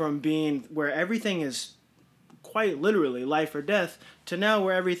from being where everything is quite literally life or death to now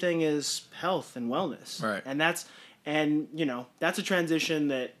where everything is health and wellness. Right. And that's a transition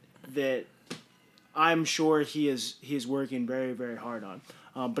that I'm sure he is working very, very hard on.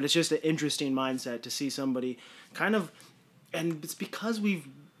 But it's just an interesting mindset to see somebody kind of, and it's because we've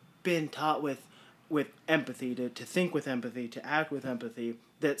been taught with empathy, to think with empathy, to act with empathy,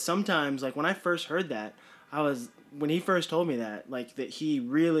 that sometimes, like, when I first heard that, when he first told me that, like, that he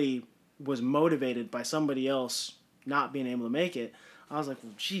really was motivated by somebody else not being able to make it, I was like,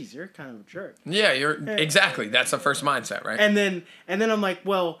 well, geez, you're kind of a jerk. Yeah, exactly. That's the first mindset, right? And then I'm like,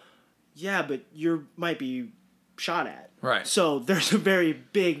 well, yeah, but you might be shot at. Right. So there's a very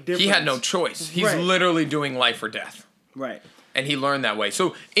big difference. He had no choice. He's literally doing life or death. Right. And he learned that way.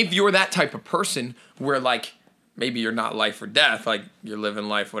 So if you're that type of person where, like, maybe you're not life or death, like, you're living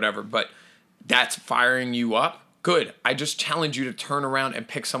life, whatever, but that's firing you up, good. I just challenge you to turn around and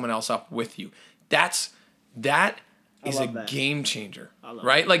pick someone else up with you. That is a game changer,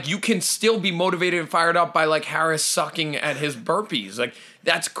 right? Like, you can still be motivated and fired up by, like, Harris sucking at his burpees. Like,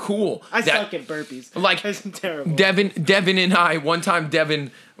 that's cool. I suck at burpees. Like, that's terrible. Devin and I, one time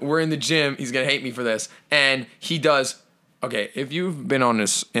Devin, we're in the gym. He's going to hate me for this. And he does, okay, if you've been on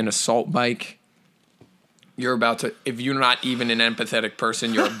an assault bike, if you're not even an empathetic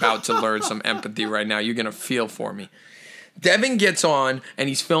person, you're about to learn some empathy right now. You're going to feel for me. Devin gets on and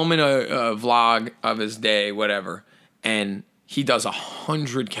he's filming a vlog of his day, whatever. And he does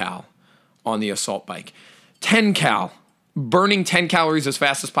 100 cal on the assault bike. 10 cal. Burning 10 calories as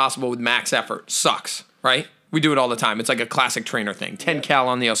fast as possible with max effort sucks, right? We do it all the time. It's like a classic trainer thing. 10 cal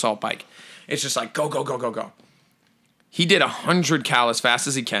on the assault bike. It's just like go, go, go, go, go. He did 100 cal as fast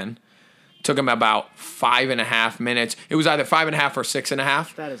as he can. Took him about 5.5 minutes. It was either 5.5 or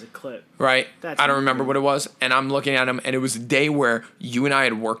 6.5. That is a clip. Right? That's I don't remember what it was. And I'm looking at him, and it was a day where you and I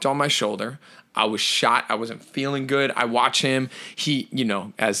had worked on my shoulder. I was shot. I wasn't feeling good. I watch him. He,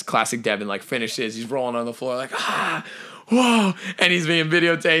 as classic Devin, like, finishes. He's rolling on the floor like, whoa. And he's being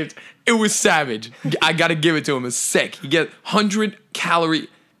videotaped. It was savage. I got to give it to him. It's sick. He gets 100 calorie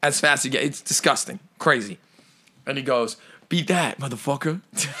as fast as he gets. It's disgusting. Crazy. And he goes, beat that, motherfucker.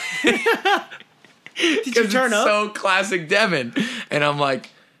 Did you turn up? So classic Devin. And I'm like,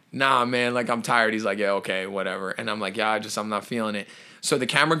 nah, man, like I'm tired. He's like, yeah, okay, whatever. And I'm like, yeah, I'm not feeling it. So the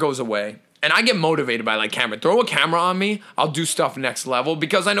camera goes away. And I get motivated by like camera. Throw a camera on me, I'll do stuff next level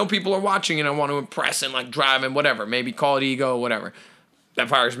because I know people are watching and I want to impress and like drive and whatever. Maybe call it ego, whatever. That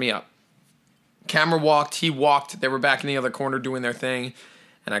fires me up. Camera walked, he walked. They were back in the other corner doing their thing.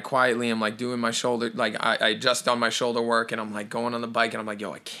 And I quietly am like doing my shoulder, like I just done my shoulder work and I'm like going on the bike and I'm like,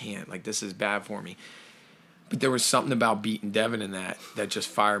 yo, I can't. Like this is bad for me. But there was something about beating Devin in that just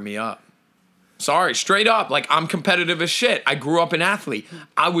fired me up. Sorry, straight up. Like I'm competitive as shit. I grew up an athlete.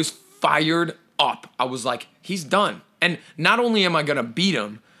 I was fired up. I was like, he's done. And not only am I going to beat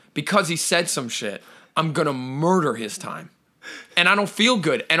him because he said some shit, I'm going to murder his time. And I don't feel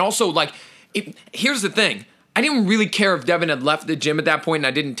good. And also, like, here's the thing. I didn't really care if Devin had left the gym at that point and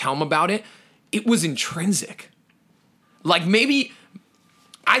I didn't tell him about it. It was intrinsic. Like, maybe,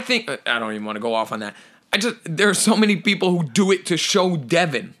 I think, I don't even want to go off on that. There are so many people who do it to show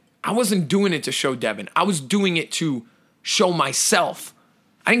Devin. I wasn't doing it to show Devin. I was doing it to show myself.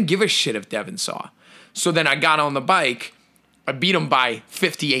 I didn't give a shit if Devin saw. So then I got on the bike. I beat him by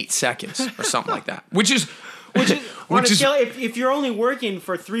 58 seconds or something like that. Which is on a scale, if you're only working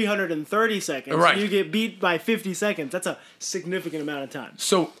for 330 seconds, right, and you get beat by 50 seconds, that's a significant amount of time.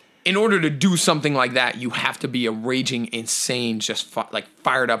 So in order to do something like that, you have to be a raging, insane, just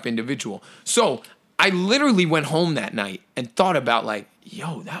fired up individual. So I literally went home that night and thought about like,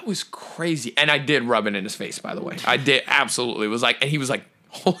 yo, that was crazy. And I did rub it in his face, by the way. I did, absolutely. It was like, and he was like,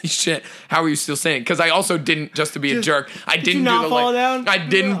 holy shit, how are you still saying it? Because I also didn't, just to be a jerk, I didn't do the fall down? I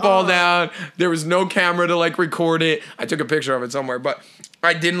didn't fall down. There was no camera to like record it. I took a picture of it somewhere, but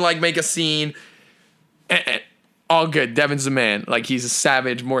I didn't like make a scene. All good. Devin's the man. Like he's a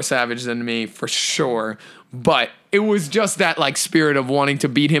savage, more savage than me for sure. But it was just that like spirit of wanting to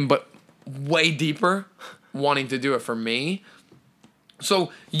beat him, but way deeper, wanting to do it for me. So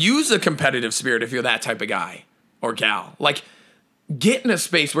use a competitive spirit if you're that type of guy or gal. Like, get in a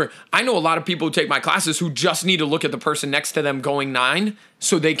space where I know a lot of people who take my classes who just need to look at the person next to them going 9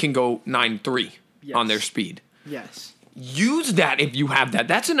 so they can go 9.3 on their speed. Yes. Use that if you have that.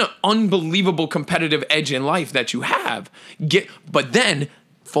 That's an unbelievable competitive edge in life that you have. But then,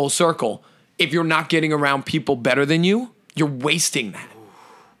 full circle, if you're not getting around people better than you, you're wasting that.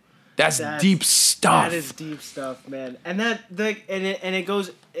 That's deep stuff. That is deep stuff, man. And it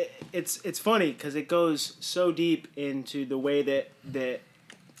goes. It's funny because it goes so deep into the way that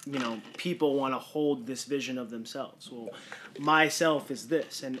people want to hold this vision of themselves. Well, myself is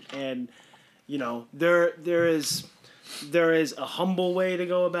this, and there is a humble way to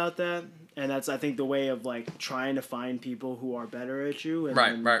go about that, and that's I think the way of like trying to find people who are better at you, and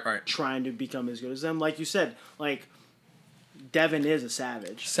right. trying to become as good as them. Like you said, like. Devin is a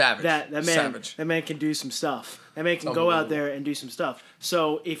savage. That man. Savage. That man can do some stuff. That man can go out there and do some stuff.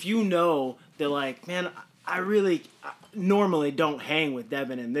 So if you know that, like, man, I normally don't hang with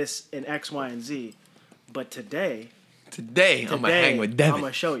Devin in X, Y, and Z, but today I'm gonna hang with Devin. I'm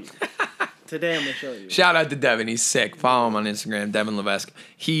gonna show you. Today I'm gonna show you. Shout out to Devin. He's sick. Follow him on Instagram, Devin Levesque.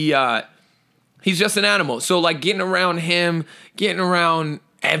 He's just an animal. So like getting around him, getting around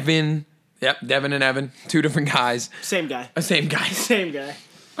Evan. Yep, Devin and Evan, 2 different guys. Same guy. Same guy. Same guy.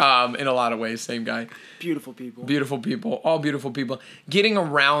 In a lot of ways, same guy. Beautiful people. Beautiful people. All beautiful people. Getting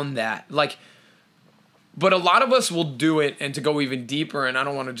around that. Like, but a lot of us will do it, and to go even deeper, and I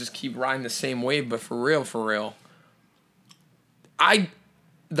don't want to just keep riding the same wave, but for real.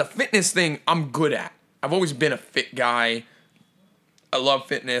 The fitness thing, I'm good at. I've always been a fit guy. I love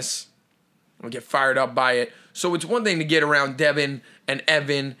fitness. I get fired up by it. So it's one thing to get around Devin and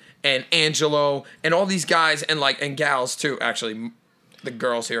Evan and Angelo and all these guys and gals too. Actually, the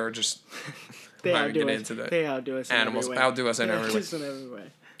girls here are just they outdo us animals. Outdo us in every way.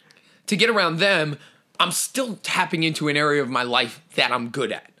 To get around them, I'm still tapping into an area of my life that I'm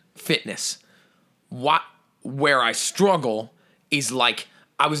good at. Fitness. Where I struggle is like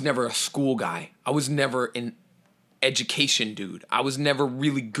I was never a school guy. I was never an education dude. I was never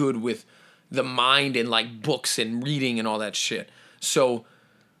really good with the mind and like books and reading and all that shit. So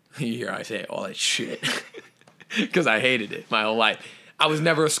here I say all that shit because I hated it my whole life. I was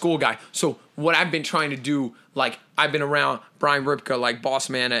never a school guy. So what I've been trying to do, like I've been around Brian Ripka, like boss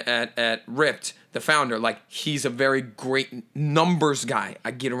man at Ripped, the founder. Like he's a very great numbers guy.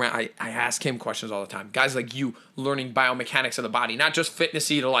 I get around, I ask him questions all the time. Guys like you learning biomechanics of the body, not just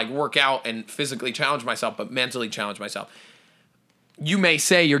fitnessy to like work out and physically challenge myself, but mentally challenge myself. You may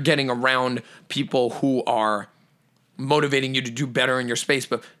say you're getting around people who are motivating you to do better in your space,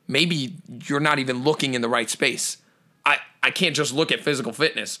 but maybe you're not even looking in the right space. I can't just look at physical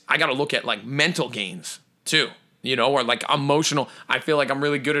fitness. I got to look at like mental gains too, you know, or like emotional. I feel like I'm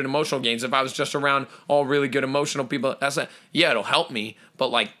really good at emotional gains. If I was just around all really good emotional people, it'll help me. But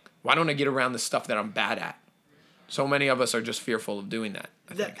like, why don't I get around the stuff that I'm bad at? So many of us are just fearful of doing that.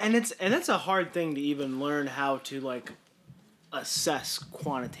 And it's a hard thing to even learn how to like assess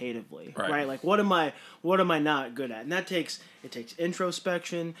quantitatively, right? Like what am I not good at? And it takes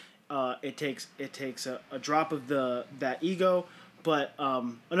introspection. It takes a drop of that ego. But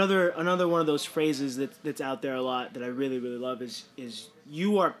another one of those phrases that's out there a lot that I really really love is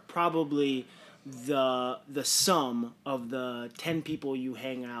you are probably the sum of the 10 people you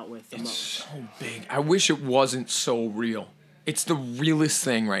hang out with the most. So big. I wish it wasn't so real. It's the realest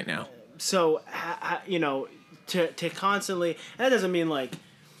thing right now. So you know, to constantly, and that doesn't mean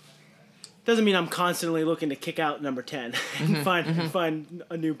I'm constantly looking to kick out number 10 and find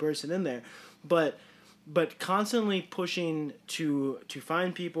a new person in there, but constantly pushing to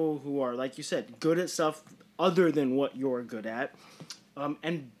find people who are, like you said, good at stuff other than what you're good at,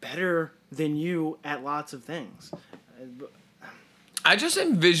 and better than you at lots of things. I just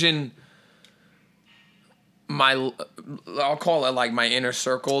envision I'll call it like my inner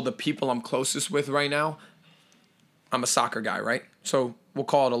circle, the people I'm closest with right now. I'm a soccer guy, right? So we'll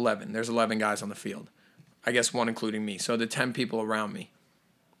call it 11. There's 11 guys on the field. I guess one including me. So the 10 people around me.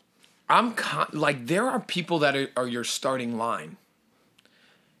 There are people that are your starting line.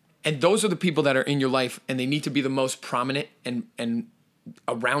 And those are the people that are in your life, and they need to be the most prominent and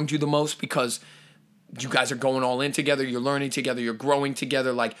around you the most, because you guys are going all in together, you're learning together, you're growing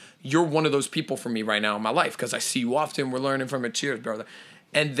together. Like, you're one of those people for me right now in my life, because I see you often, we're learning from it. Cheers, brother.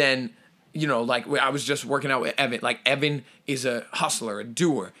 And then, you know, like, I was just working out with Evan. Like, Evan is a hustler, a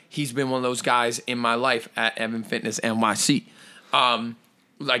doer. He's been one of those guys in my life at Evan Fitness NYC.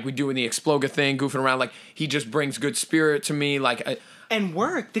 Like, we doing the Exploga thing, goofing around. Like, he just brings good spirit to me. Like, and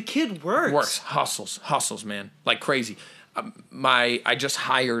work. The kid works. Hustles, man. Like crazy. I just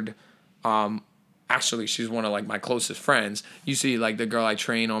hired, actually, she's one of like my closest friends. You see, like, the girl I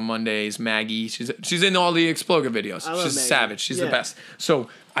train on Mondays, Maggie. She's in all the Exploga videos. She's a savage. She's the best. So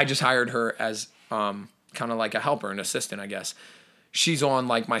I just hired her as kind of like a helper, an assistant, I guess. She's on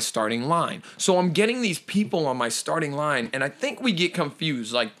like my starting line. So I'm getting these people on my starting line, and I think we get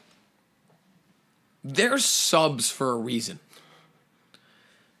confused. Like, they're subs for a reason.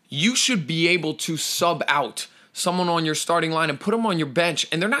 You should be able to sub out someone on your starting line and put them on your bench,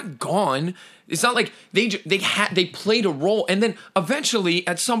 and they're not gone. It's not like they played a role, and then eventually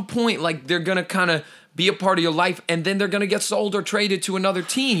at some point, like, they're gonna kind of be a part of your life, and then they're gonna get sold or traded to another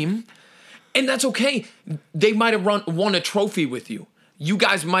team, and that's okay. They might have won a trophy with you. You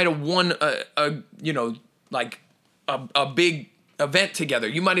guys might have won a big event together.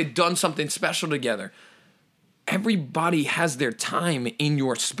 You might have done something special together. Everybody has their time in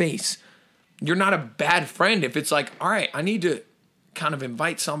your space. You're not a bad friend if it's like, all right, I need to kind of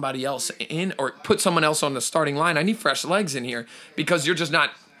invite somebody else in or put someone else on the starting line. I need fresh legs in here because you're just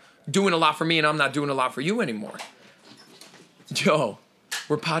not doing a lot for me and I'm not doing a lot for you anymore. Yo,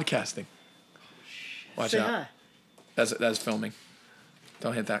 we're podcasting. Watch out. That's filming.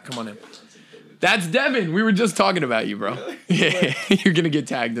 Don't hit that. Come on in. That's Devin. We were just talking about you, bro. Yeah, you're gonna get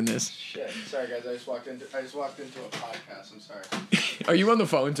tagged in this. Shit. Sorry, guys. I just walked into a podcast. I'm sorry. Are you on the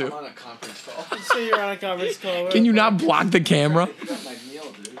phone too? I'm on a conference call. You say you're on a conference call. Can you not block the camera? I got my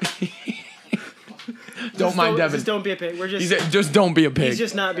meal, dude. Don't mind Devin. Just don't be a pig. We're just. Just don't be a pig. He's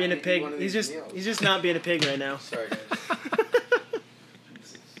just not being a pig. He's just not being a pig right now. Sorry, guys.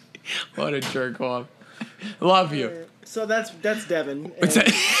 What a jerk off. Love you. So that's Devin. What's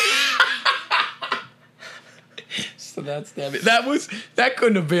that? So that's Devin. That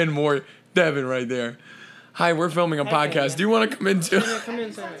couldn't have been more Devin right there. Hi, we're filming a podcast. Do you want to come in too? Come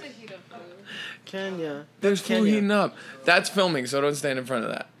in, Kenya. There's food heating up. That's filming, so don't stand in front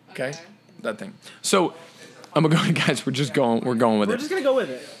of that. Okay? That thing. So I'm gonna go, guys. We're going with it. We're just gonna go with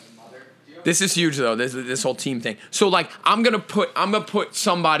it. This is huge though. This whole team thing. So like I'm gonna put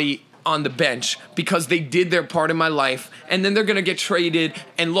somebody on the bench because they did their part in my life, and then they're gonna get traded.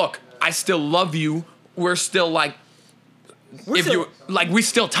 And look, I still love you. We're still like, we're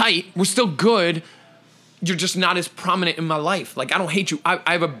still tight. We're still good. You're just not as prominent in my life. Like, I don't hate you. I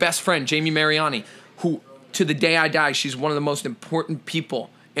have a best friend, Jamie Mariani, who to the day I die, she's one of the most important people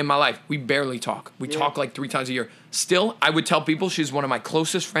in my life. We barely talk. We talk like 3 times a year. Still, I would tell people she's one of my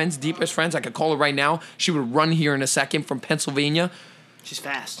closest friends, deepest friends. I could call her right now. She would run here in a second from Pennsylvania. She's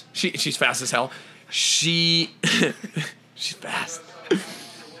fast. She's fast as hell. She's fast.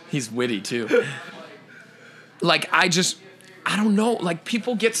 He's witty too. Like, I don't know. Like,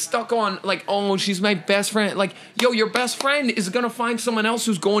 people get stuck on, like, oh, she's my best friend. Like, yo, your best friend is going to find someone else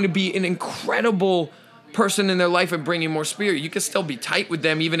who's going to be an incredible person in their life and bring you more spirit. You can still be tight with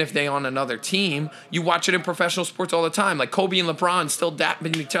them even if they're on another team. You watch it in professional sports all the time. Like, Kobe and LeBron still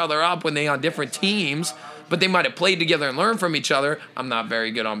dapping each other up when they're on different teams, but they might have played together and learned from each other. I'm not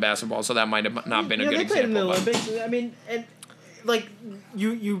very good on basketball, so that might have not been a good they played in the example. Olympics. I mean, and like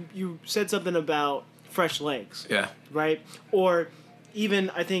you said something about fresh legs. Yeah. Right? Or even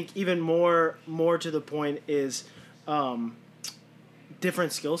I think even more to the point is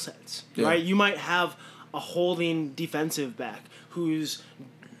different skill sets. Yeah. Right? You might have a holding defensive back who's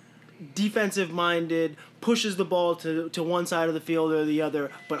defensive minded, pushes the ball to one side of the field or the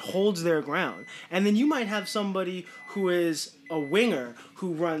other, but holds their ground. And then you might have somebody who is a winger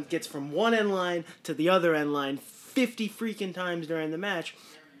who gets from one end line to the other end line 50 freaking times during the match.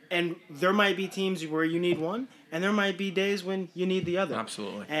 And there might be teams where you need one, and there might be days when you need the other.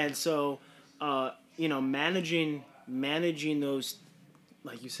 Absolutely. And so, managing those,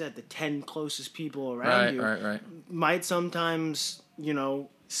 like you said, the 10 closest people around you Right. might sometimes,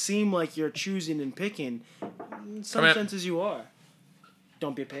 seem like you're choosing and picking. In some Come here. senses you are.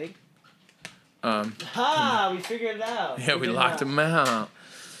 Don't be a pig. Um, Ha! We figured it out. yeah, we locked him out.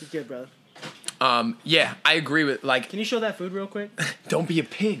 You're good, brother. Yeah, I agree with, like, Can you show that food real quick? don't be a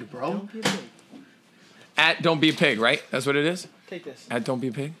pig, bro. Don't be a pig. At Don't Be a Pig, right? That's what it is? Take this. At Don't Be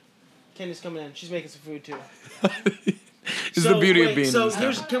a Pig? Candy's coming in. She's making some food too. This is the beauty of being in this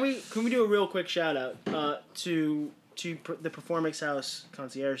here's town. can we do a real quick shout out to the Performix House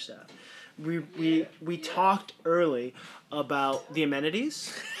concierge staff. We talked early about the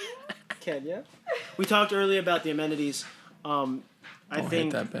amenities. Kenya. We talked early about the amenities. I think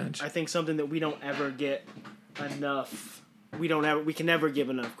hit that bench. I think something that we don't ever get enough. We can never give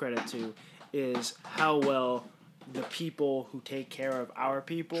enough credit to is how well the people who take care of our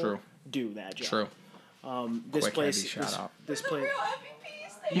people True. do that job. True. This Quick, place, heavy shout out. this place.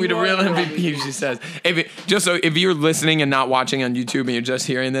 We the real MVP, she says. If you're listening and not watching on YouTube and you're just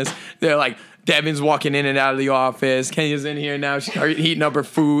hearing this, they're like, Devin's walking in and out of the office. Kenya's in here now. She's heating up her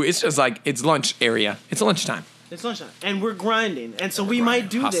food. It's just like, it's lunch area. It's lunchtime. It's lunchtime, and we're grinding, and so we might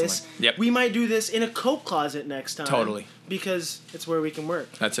do hustling. this. Yep. We might do this in a coat closet next time. Totally. Because it's where we can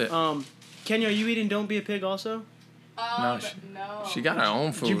work. That's it. Kenya, are you eating Don't Be a Pig also? No, she got her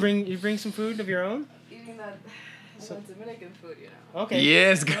own food. Did you bring some food of your own? Eating that Dominican food, you know. Okay.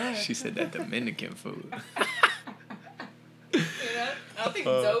 Yes, she said that Dominican food. You know, I don't think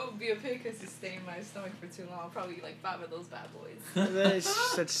don't be a pig because it's staying in my stomach for too long. I'll probably eat like 5 of those bad boys. And then she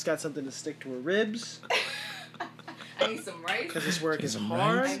said she's got something to stick to her ribs I need some rice. because this work is some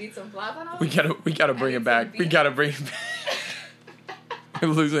hard. I need some plátano. We gotta bring it back. We gotta bring it back. We're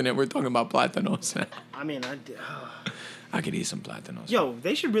losing it. We're talking about plátanos now. I mean, I could eat some plátanos. yo,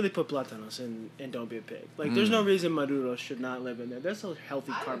 they should really put platanos in Don't Be a Pig. Like, there's no reason Maduro should not live in there. There's some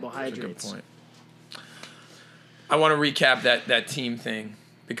healthy That's a good carbohydrates. point. I want to recap that team thing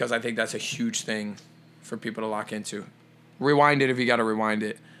because I think that's a huge thing for people to lock into. Rewind it if you got to rewind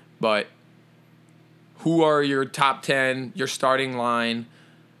it. But who are your top 10, your starting line?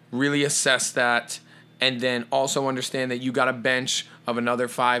 Really assess that. And then also understand that you got a bench of another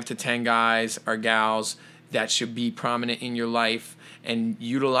 5 to 10 guys or gals that should be prominent in your life and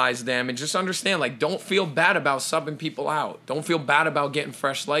utilize them. And just understand, like, don't feel bad about subbing people out. Don't feel bad about getting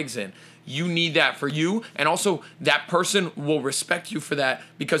fresh legs in. You need that for you. And also, that person will respect you for that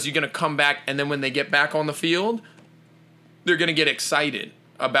because you're going to come back. And then when they get back on the field, they're going to get excited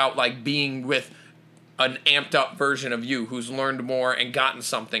about, like, being with an amped up version of you who's learned more and gotten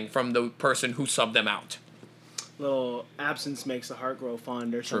something from the person who subbed them out. Little absence makes the heart grow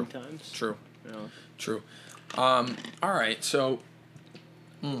fonder sometimes. True. You know? True. All right. So,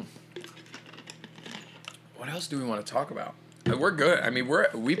 what else do we want to talk about? We're good. I mean,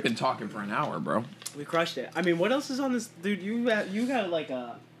 we've been talking for an hour, bro. We crushed it. I mean, what else is on this, dude? You got like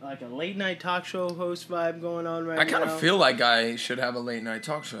a late night talk show host vibe going on right now. I kind of feel like I should have a late night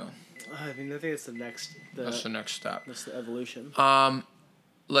talk show. I mean, I think it's the next. That's the next step. That's the evolution.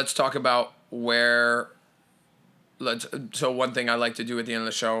 Let's talk about where. So one thing I like to do at the end of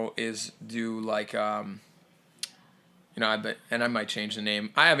the show is do like and I might change the name.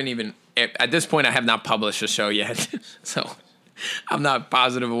 I haven't even at this point I have not published a show yet, so I'm not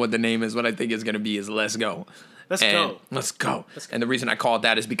positive of what the name is. What I think is going to be is Let's Go. Let's go. And the reason I call it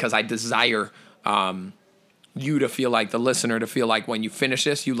that is because I desire you to feel like, the listener to feel like when you finish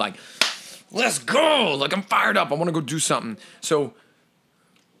this, you like, let's go. Like, I'm fired up. I want to go do something. So,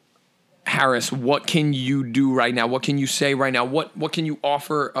 Harris, what can you do right now? What can you say right now? What can you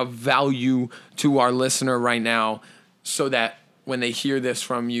offer of value to our listener right now so that when they hear this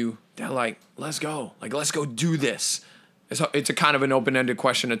from you, they're like, let's go. Like, let's go do this. It's a kind of an open-ended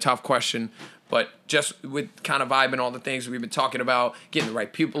question, a tough question, but just with kind of vibe and all the things we've been talking about, getting the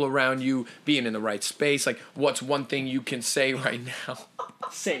right people around you, being in the right space, like, what's one thing you can say right now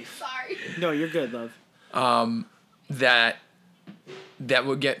Safe. Sorry. No, you're good, love. that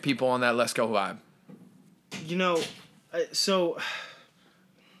would get people on that let's go vibe? You know, so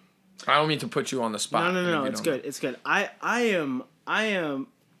I don't mean to put you on the spot. no. It's good. It's good. I am.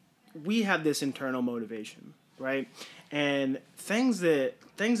 We have this internal motivation, right? And things that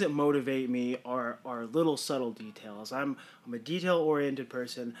motivate me are little subtle details. I'm a detail oriented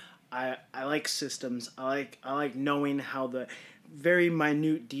person. I like systems. I like knowing how the very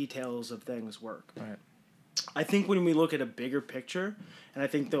minute details of things work. Right. I think when we look at a bigger picture, and I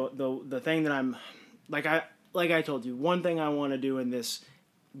think the thing that I'm like I told you, one thing I want to do in this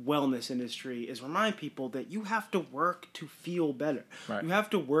wellness industry is remind people that you have to work to feel better. Right. You have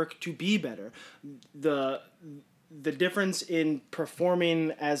to work to be better. The difference in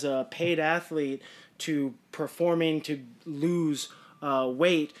performing as a paid athlete to performing to lose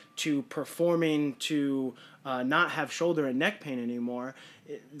weight to performing to not have shoulder and neck pain anymore,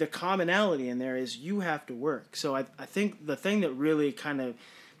 the commonality in there is you have to work. So I think the thing that really kind of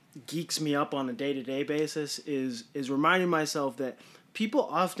geeks me up on a day-to-day basis is reminding myself that people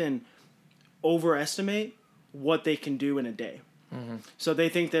often overestimate what they can do in a day. Mm-hmm. So they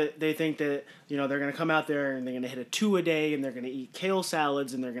think that you know they're going to come out there and they're going to hit a 2 a day and they're going to eat kale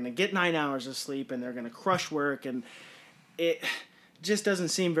salads and they're going to get 9 hours of sleep and they're going to crush work, and it just doesn't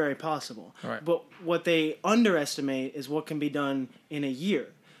seem very possible. Right. But what they underestimate is what can be done in a year.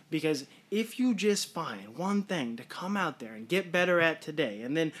 Because if you just find one thing to come out there and get better at today,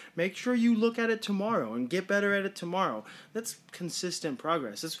 and then make sure you look at it tomorrow and get better at it tomorrow, that's consistent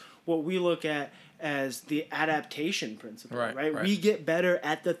progress. That's what we look at as the adaptation principle, right? We get better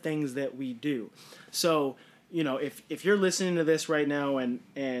at the things that we do. So, you know, if you're listening to this right now and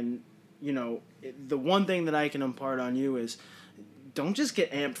you know, the one thing that I can impart on you is don't just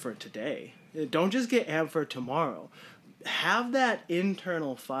get amped for today. Don't just get amped for tomorrow. Have that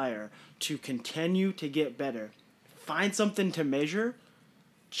internal fire to continue to get better. Find something to measure,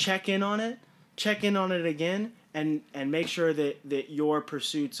 check in on it again, and make sure that your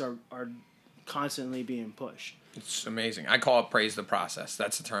pursuits are constantly being pushed. It's amazing. I call it praise the process.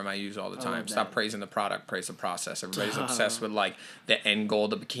 That's the term I use all the time. Stop praising the product, praise the process. Everybody's obsessed with like the end goal,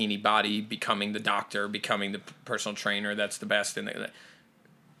 the bikini body, becoming the doctor, becoming the personal trainer that's the best. And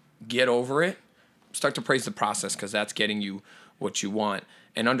get over it. Start to praise the process because that's getting you what you want.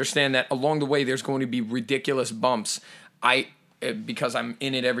 And understand that along the way there's going to be ridiculous bumps. Because I'm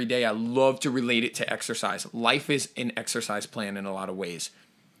in it every day, I love to relate it to exercise. Life is an exercise plan in a lot of ways.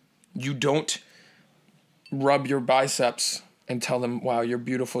 You don't rub your biceps and tell them, wow, you're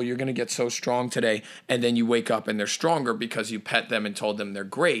beautiful, you're going to get so strong today, and then you wake up and they're stronger because you pet them and told them they're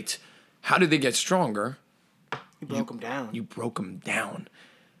great. How did they get stronger? You broke them down. You broke them down.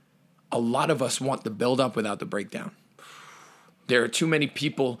 A lot of us want the build-up without the breakdown. There are too many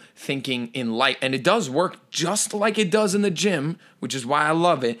people thinking in light, and it does work just like it does in the gym, which is why I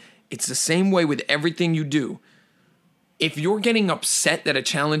love it. It's the same way with everything you do. If you're getting upset that a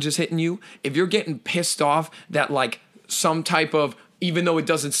challenge is hitting you, if you're getting pissed off that like some type of, even though it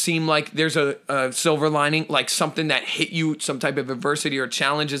doesn't seem like there's a silver lining, like something that hit you, some type of adversity or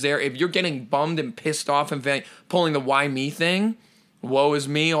challenge is there, if you're getting bummed and pissed off and pulling the why me thing, woe is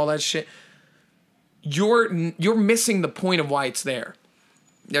me, all that shit, you're missing the point of why it's there.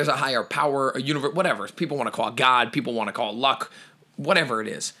 There's a higher power, a universe, whatever. People want to call it God, people want to call it luck, whatever it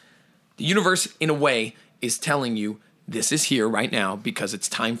is. The universe, in a way, is telling you this is here right now because it's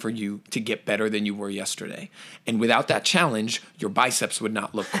time for you to get better than you were yesterday. And without that challenge, your biceps would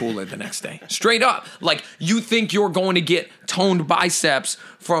not look cooler the next day. Straight up. Like, you think you're going to get toned biceps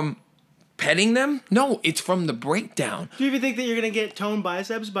from petting them? No, it's from the breakdown. Do you even think that you're going to get toned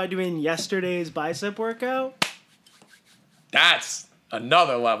biceps by doing yesterday's bicep workout? That's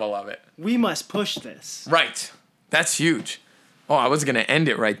another level of it. We must push this. Right. That's huge. Oh, I was going to end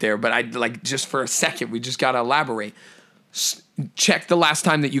it right there, but I like just for a second, we just got to elaborate. Check the last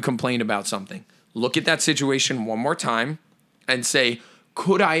time that you complained about something. Look at that situation one more time and say,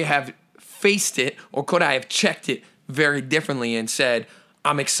 could I have faced it or could I have checked it very differently and said,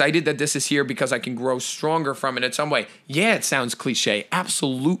 I'm excited that this is here because I can grow stronger from it in some way. Yeah, it sounds cliche.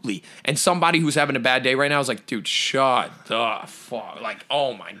 Absolutely. And somebody who's having a bad day right now is like, dude, shut the fuck. Like,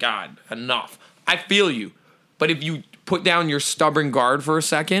 oh my God, enough. I feel you. But if you put down your stubborn guard for a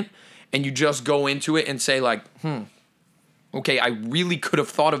second and you just go into it and say like, okay, I really could have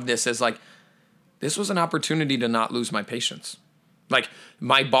thought of this as like, this was an opportunity to not lose my patience. Like,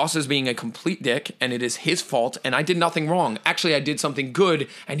 my boss is being a complete dick, and it is his fault, and I did nothing wrong. Actually, I did something good,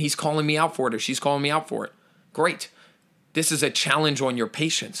 and he's calling me out for it, or she's calling me out for it. Great. This is a challenge on your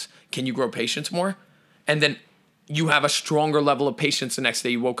patience. Can you grow patience more? And then you have a stronger level of patience the next day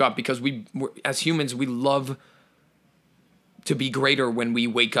you woke up, because as humans, we love to be greater when we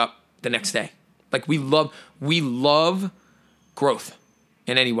wake up the next day. Like, we love growth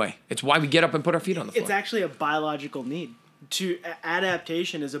in any way. It's why we get up and put our feet on the floor. It's actually a biological need.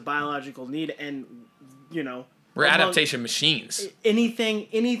 Adaptation is a biological need, and we're adaptation machines. Anything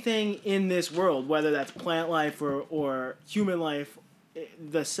in this world, whether that's plant life or human life,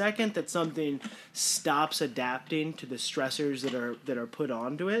 the second that something stops adapting to the stressors that are put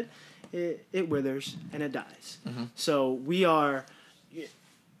onto it, it withers and it dies. Mm-hmm. So we are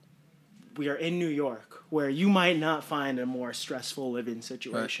in New York, where you might not find a more stressful living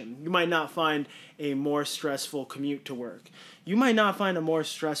situation. Right. You might not find a more stressful commute to work. You might not find a more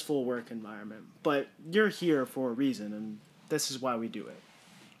stressful work environment. But you're here for a reason, and this is why we do it.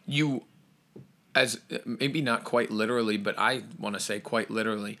 You, as maybe not quite literally, but I want to say quite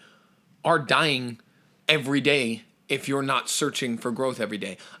literally, are dying every day if you're not searching for growth every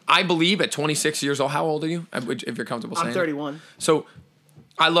day. I believe at 26 years old, how old are you? If you're comfortable saying I'm 31. It. So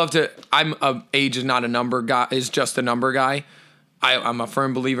I'm a age is not a number guy, is just a number guy. I'm a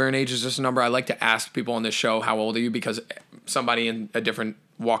firm believer in age is just a number. I like to ask people on this show, how old are you? Because somebody in a different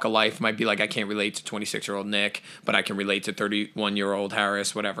walk of life might be like, I can't relate to 26-year-old Nick, but I can relate to 31-year-old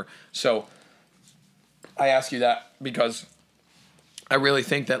Harris, whatever. So I ask you that because I really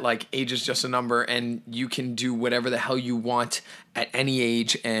think that, like, age is just a number, and you can do whatever the hell you want at any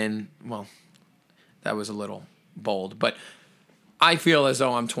age. And, well, that was a little bold, but I feel as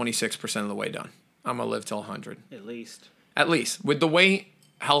though I'm 26% of the way done. I'm going to live till 100. At least. With the way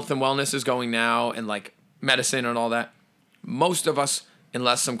health and wellness is going now, and, like, medicine and all that, most of us,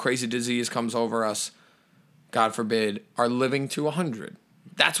 unless some crazy disease comes over us, God forbid, are living to 100.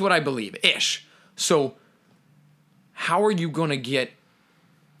 That's what I believe, ish. So how are you going to get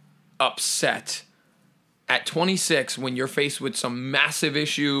upset at 26 when you're faced with some massive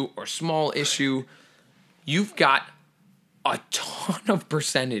issue or small issue? You've got a ton of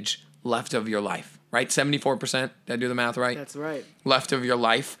percentage left of your life, right? 74%, did I do the math right? That's right. Left of your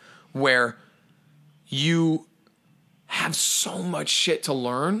life, where you have so much shit to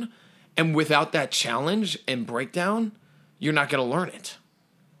learn, and without that challenge and breakdown, you're not going to learn it.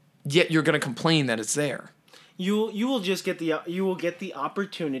 Yet you're going to complain that it's there. You will get the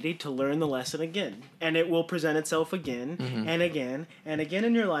opportunity to learn the lesson again, and it will present itself again and again and again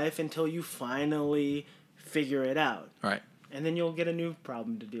in your life until you finally figure it out. Right. And then you'll get a new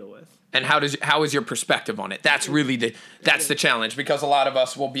problem to deal with. And how is your perspective on it? That's really the challenge, because a lot of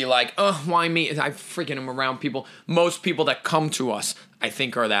us will be like, oh, why me? I freaking am around people. Most people that come to us, I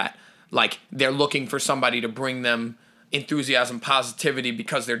think, are that, like, they're looking for somebody to bring them enthusiasm, positivity,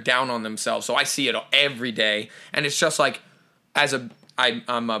 because they're down on themselves. So I see it every day, and it's just like, I'm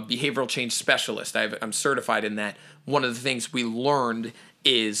a behavioral change specialist. I'm certified in that. One of the things we learned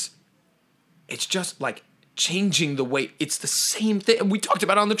is it's just like changing the way. It's the same thing. We talked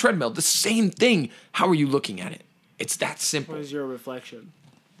about it on the treadmill. The same thing. How are you looking at it? It's that simple. What is your reflection?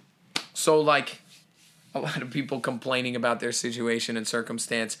 So, like, a lot of people complaining about their situation and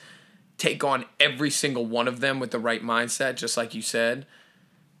circumstance, take on every single one of them with the right mindset, just like you said,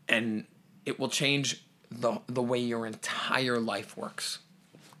 and it will change the way your entire life works.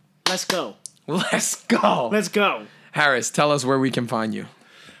 Let's go. Let's go. Let's go. Harris, tell us where we can find you.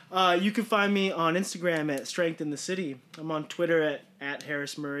 You can find me on Instagram at Strength in the City. I'm on Twitter at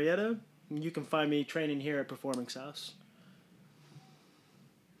Harris Murrieta. And you can find me training here at Performance House.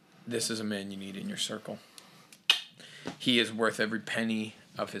 This is a man you need in your circle. He is worth every penny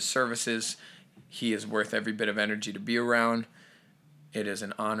of his services. He is worth every bit of energy to be around. It is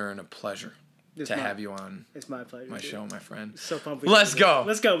an honor and a pleasure to have you on. It's my pleasure. My show, my friend. So pumped. Let's go.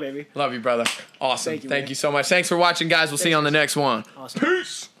 Let's go, baby. Love you, brother. Awesome. Thank you so much. Thanks for watching, guys. We'll see you on the next one. Awesome.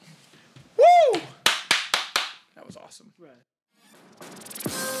 Peace. Woo! That was awesome. Right.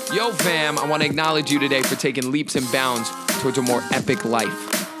 Yo, fam, I want to acknowledge you today for taking leaps and bounds towards a more epic life.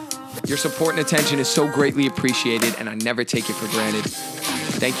 Your support and attention is so greatly appreciated, and I never take it for granted.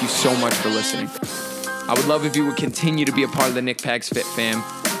 Thank you so much for listening. I would love if you would continue to be a part of the Nick Pags Fit fam,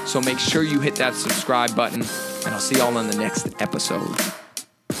 so make sure you hit that subscribe button, and I'll see y'all on the next episode.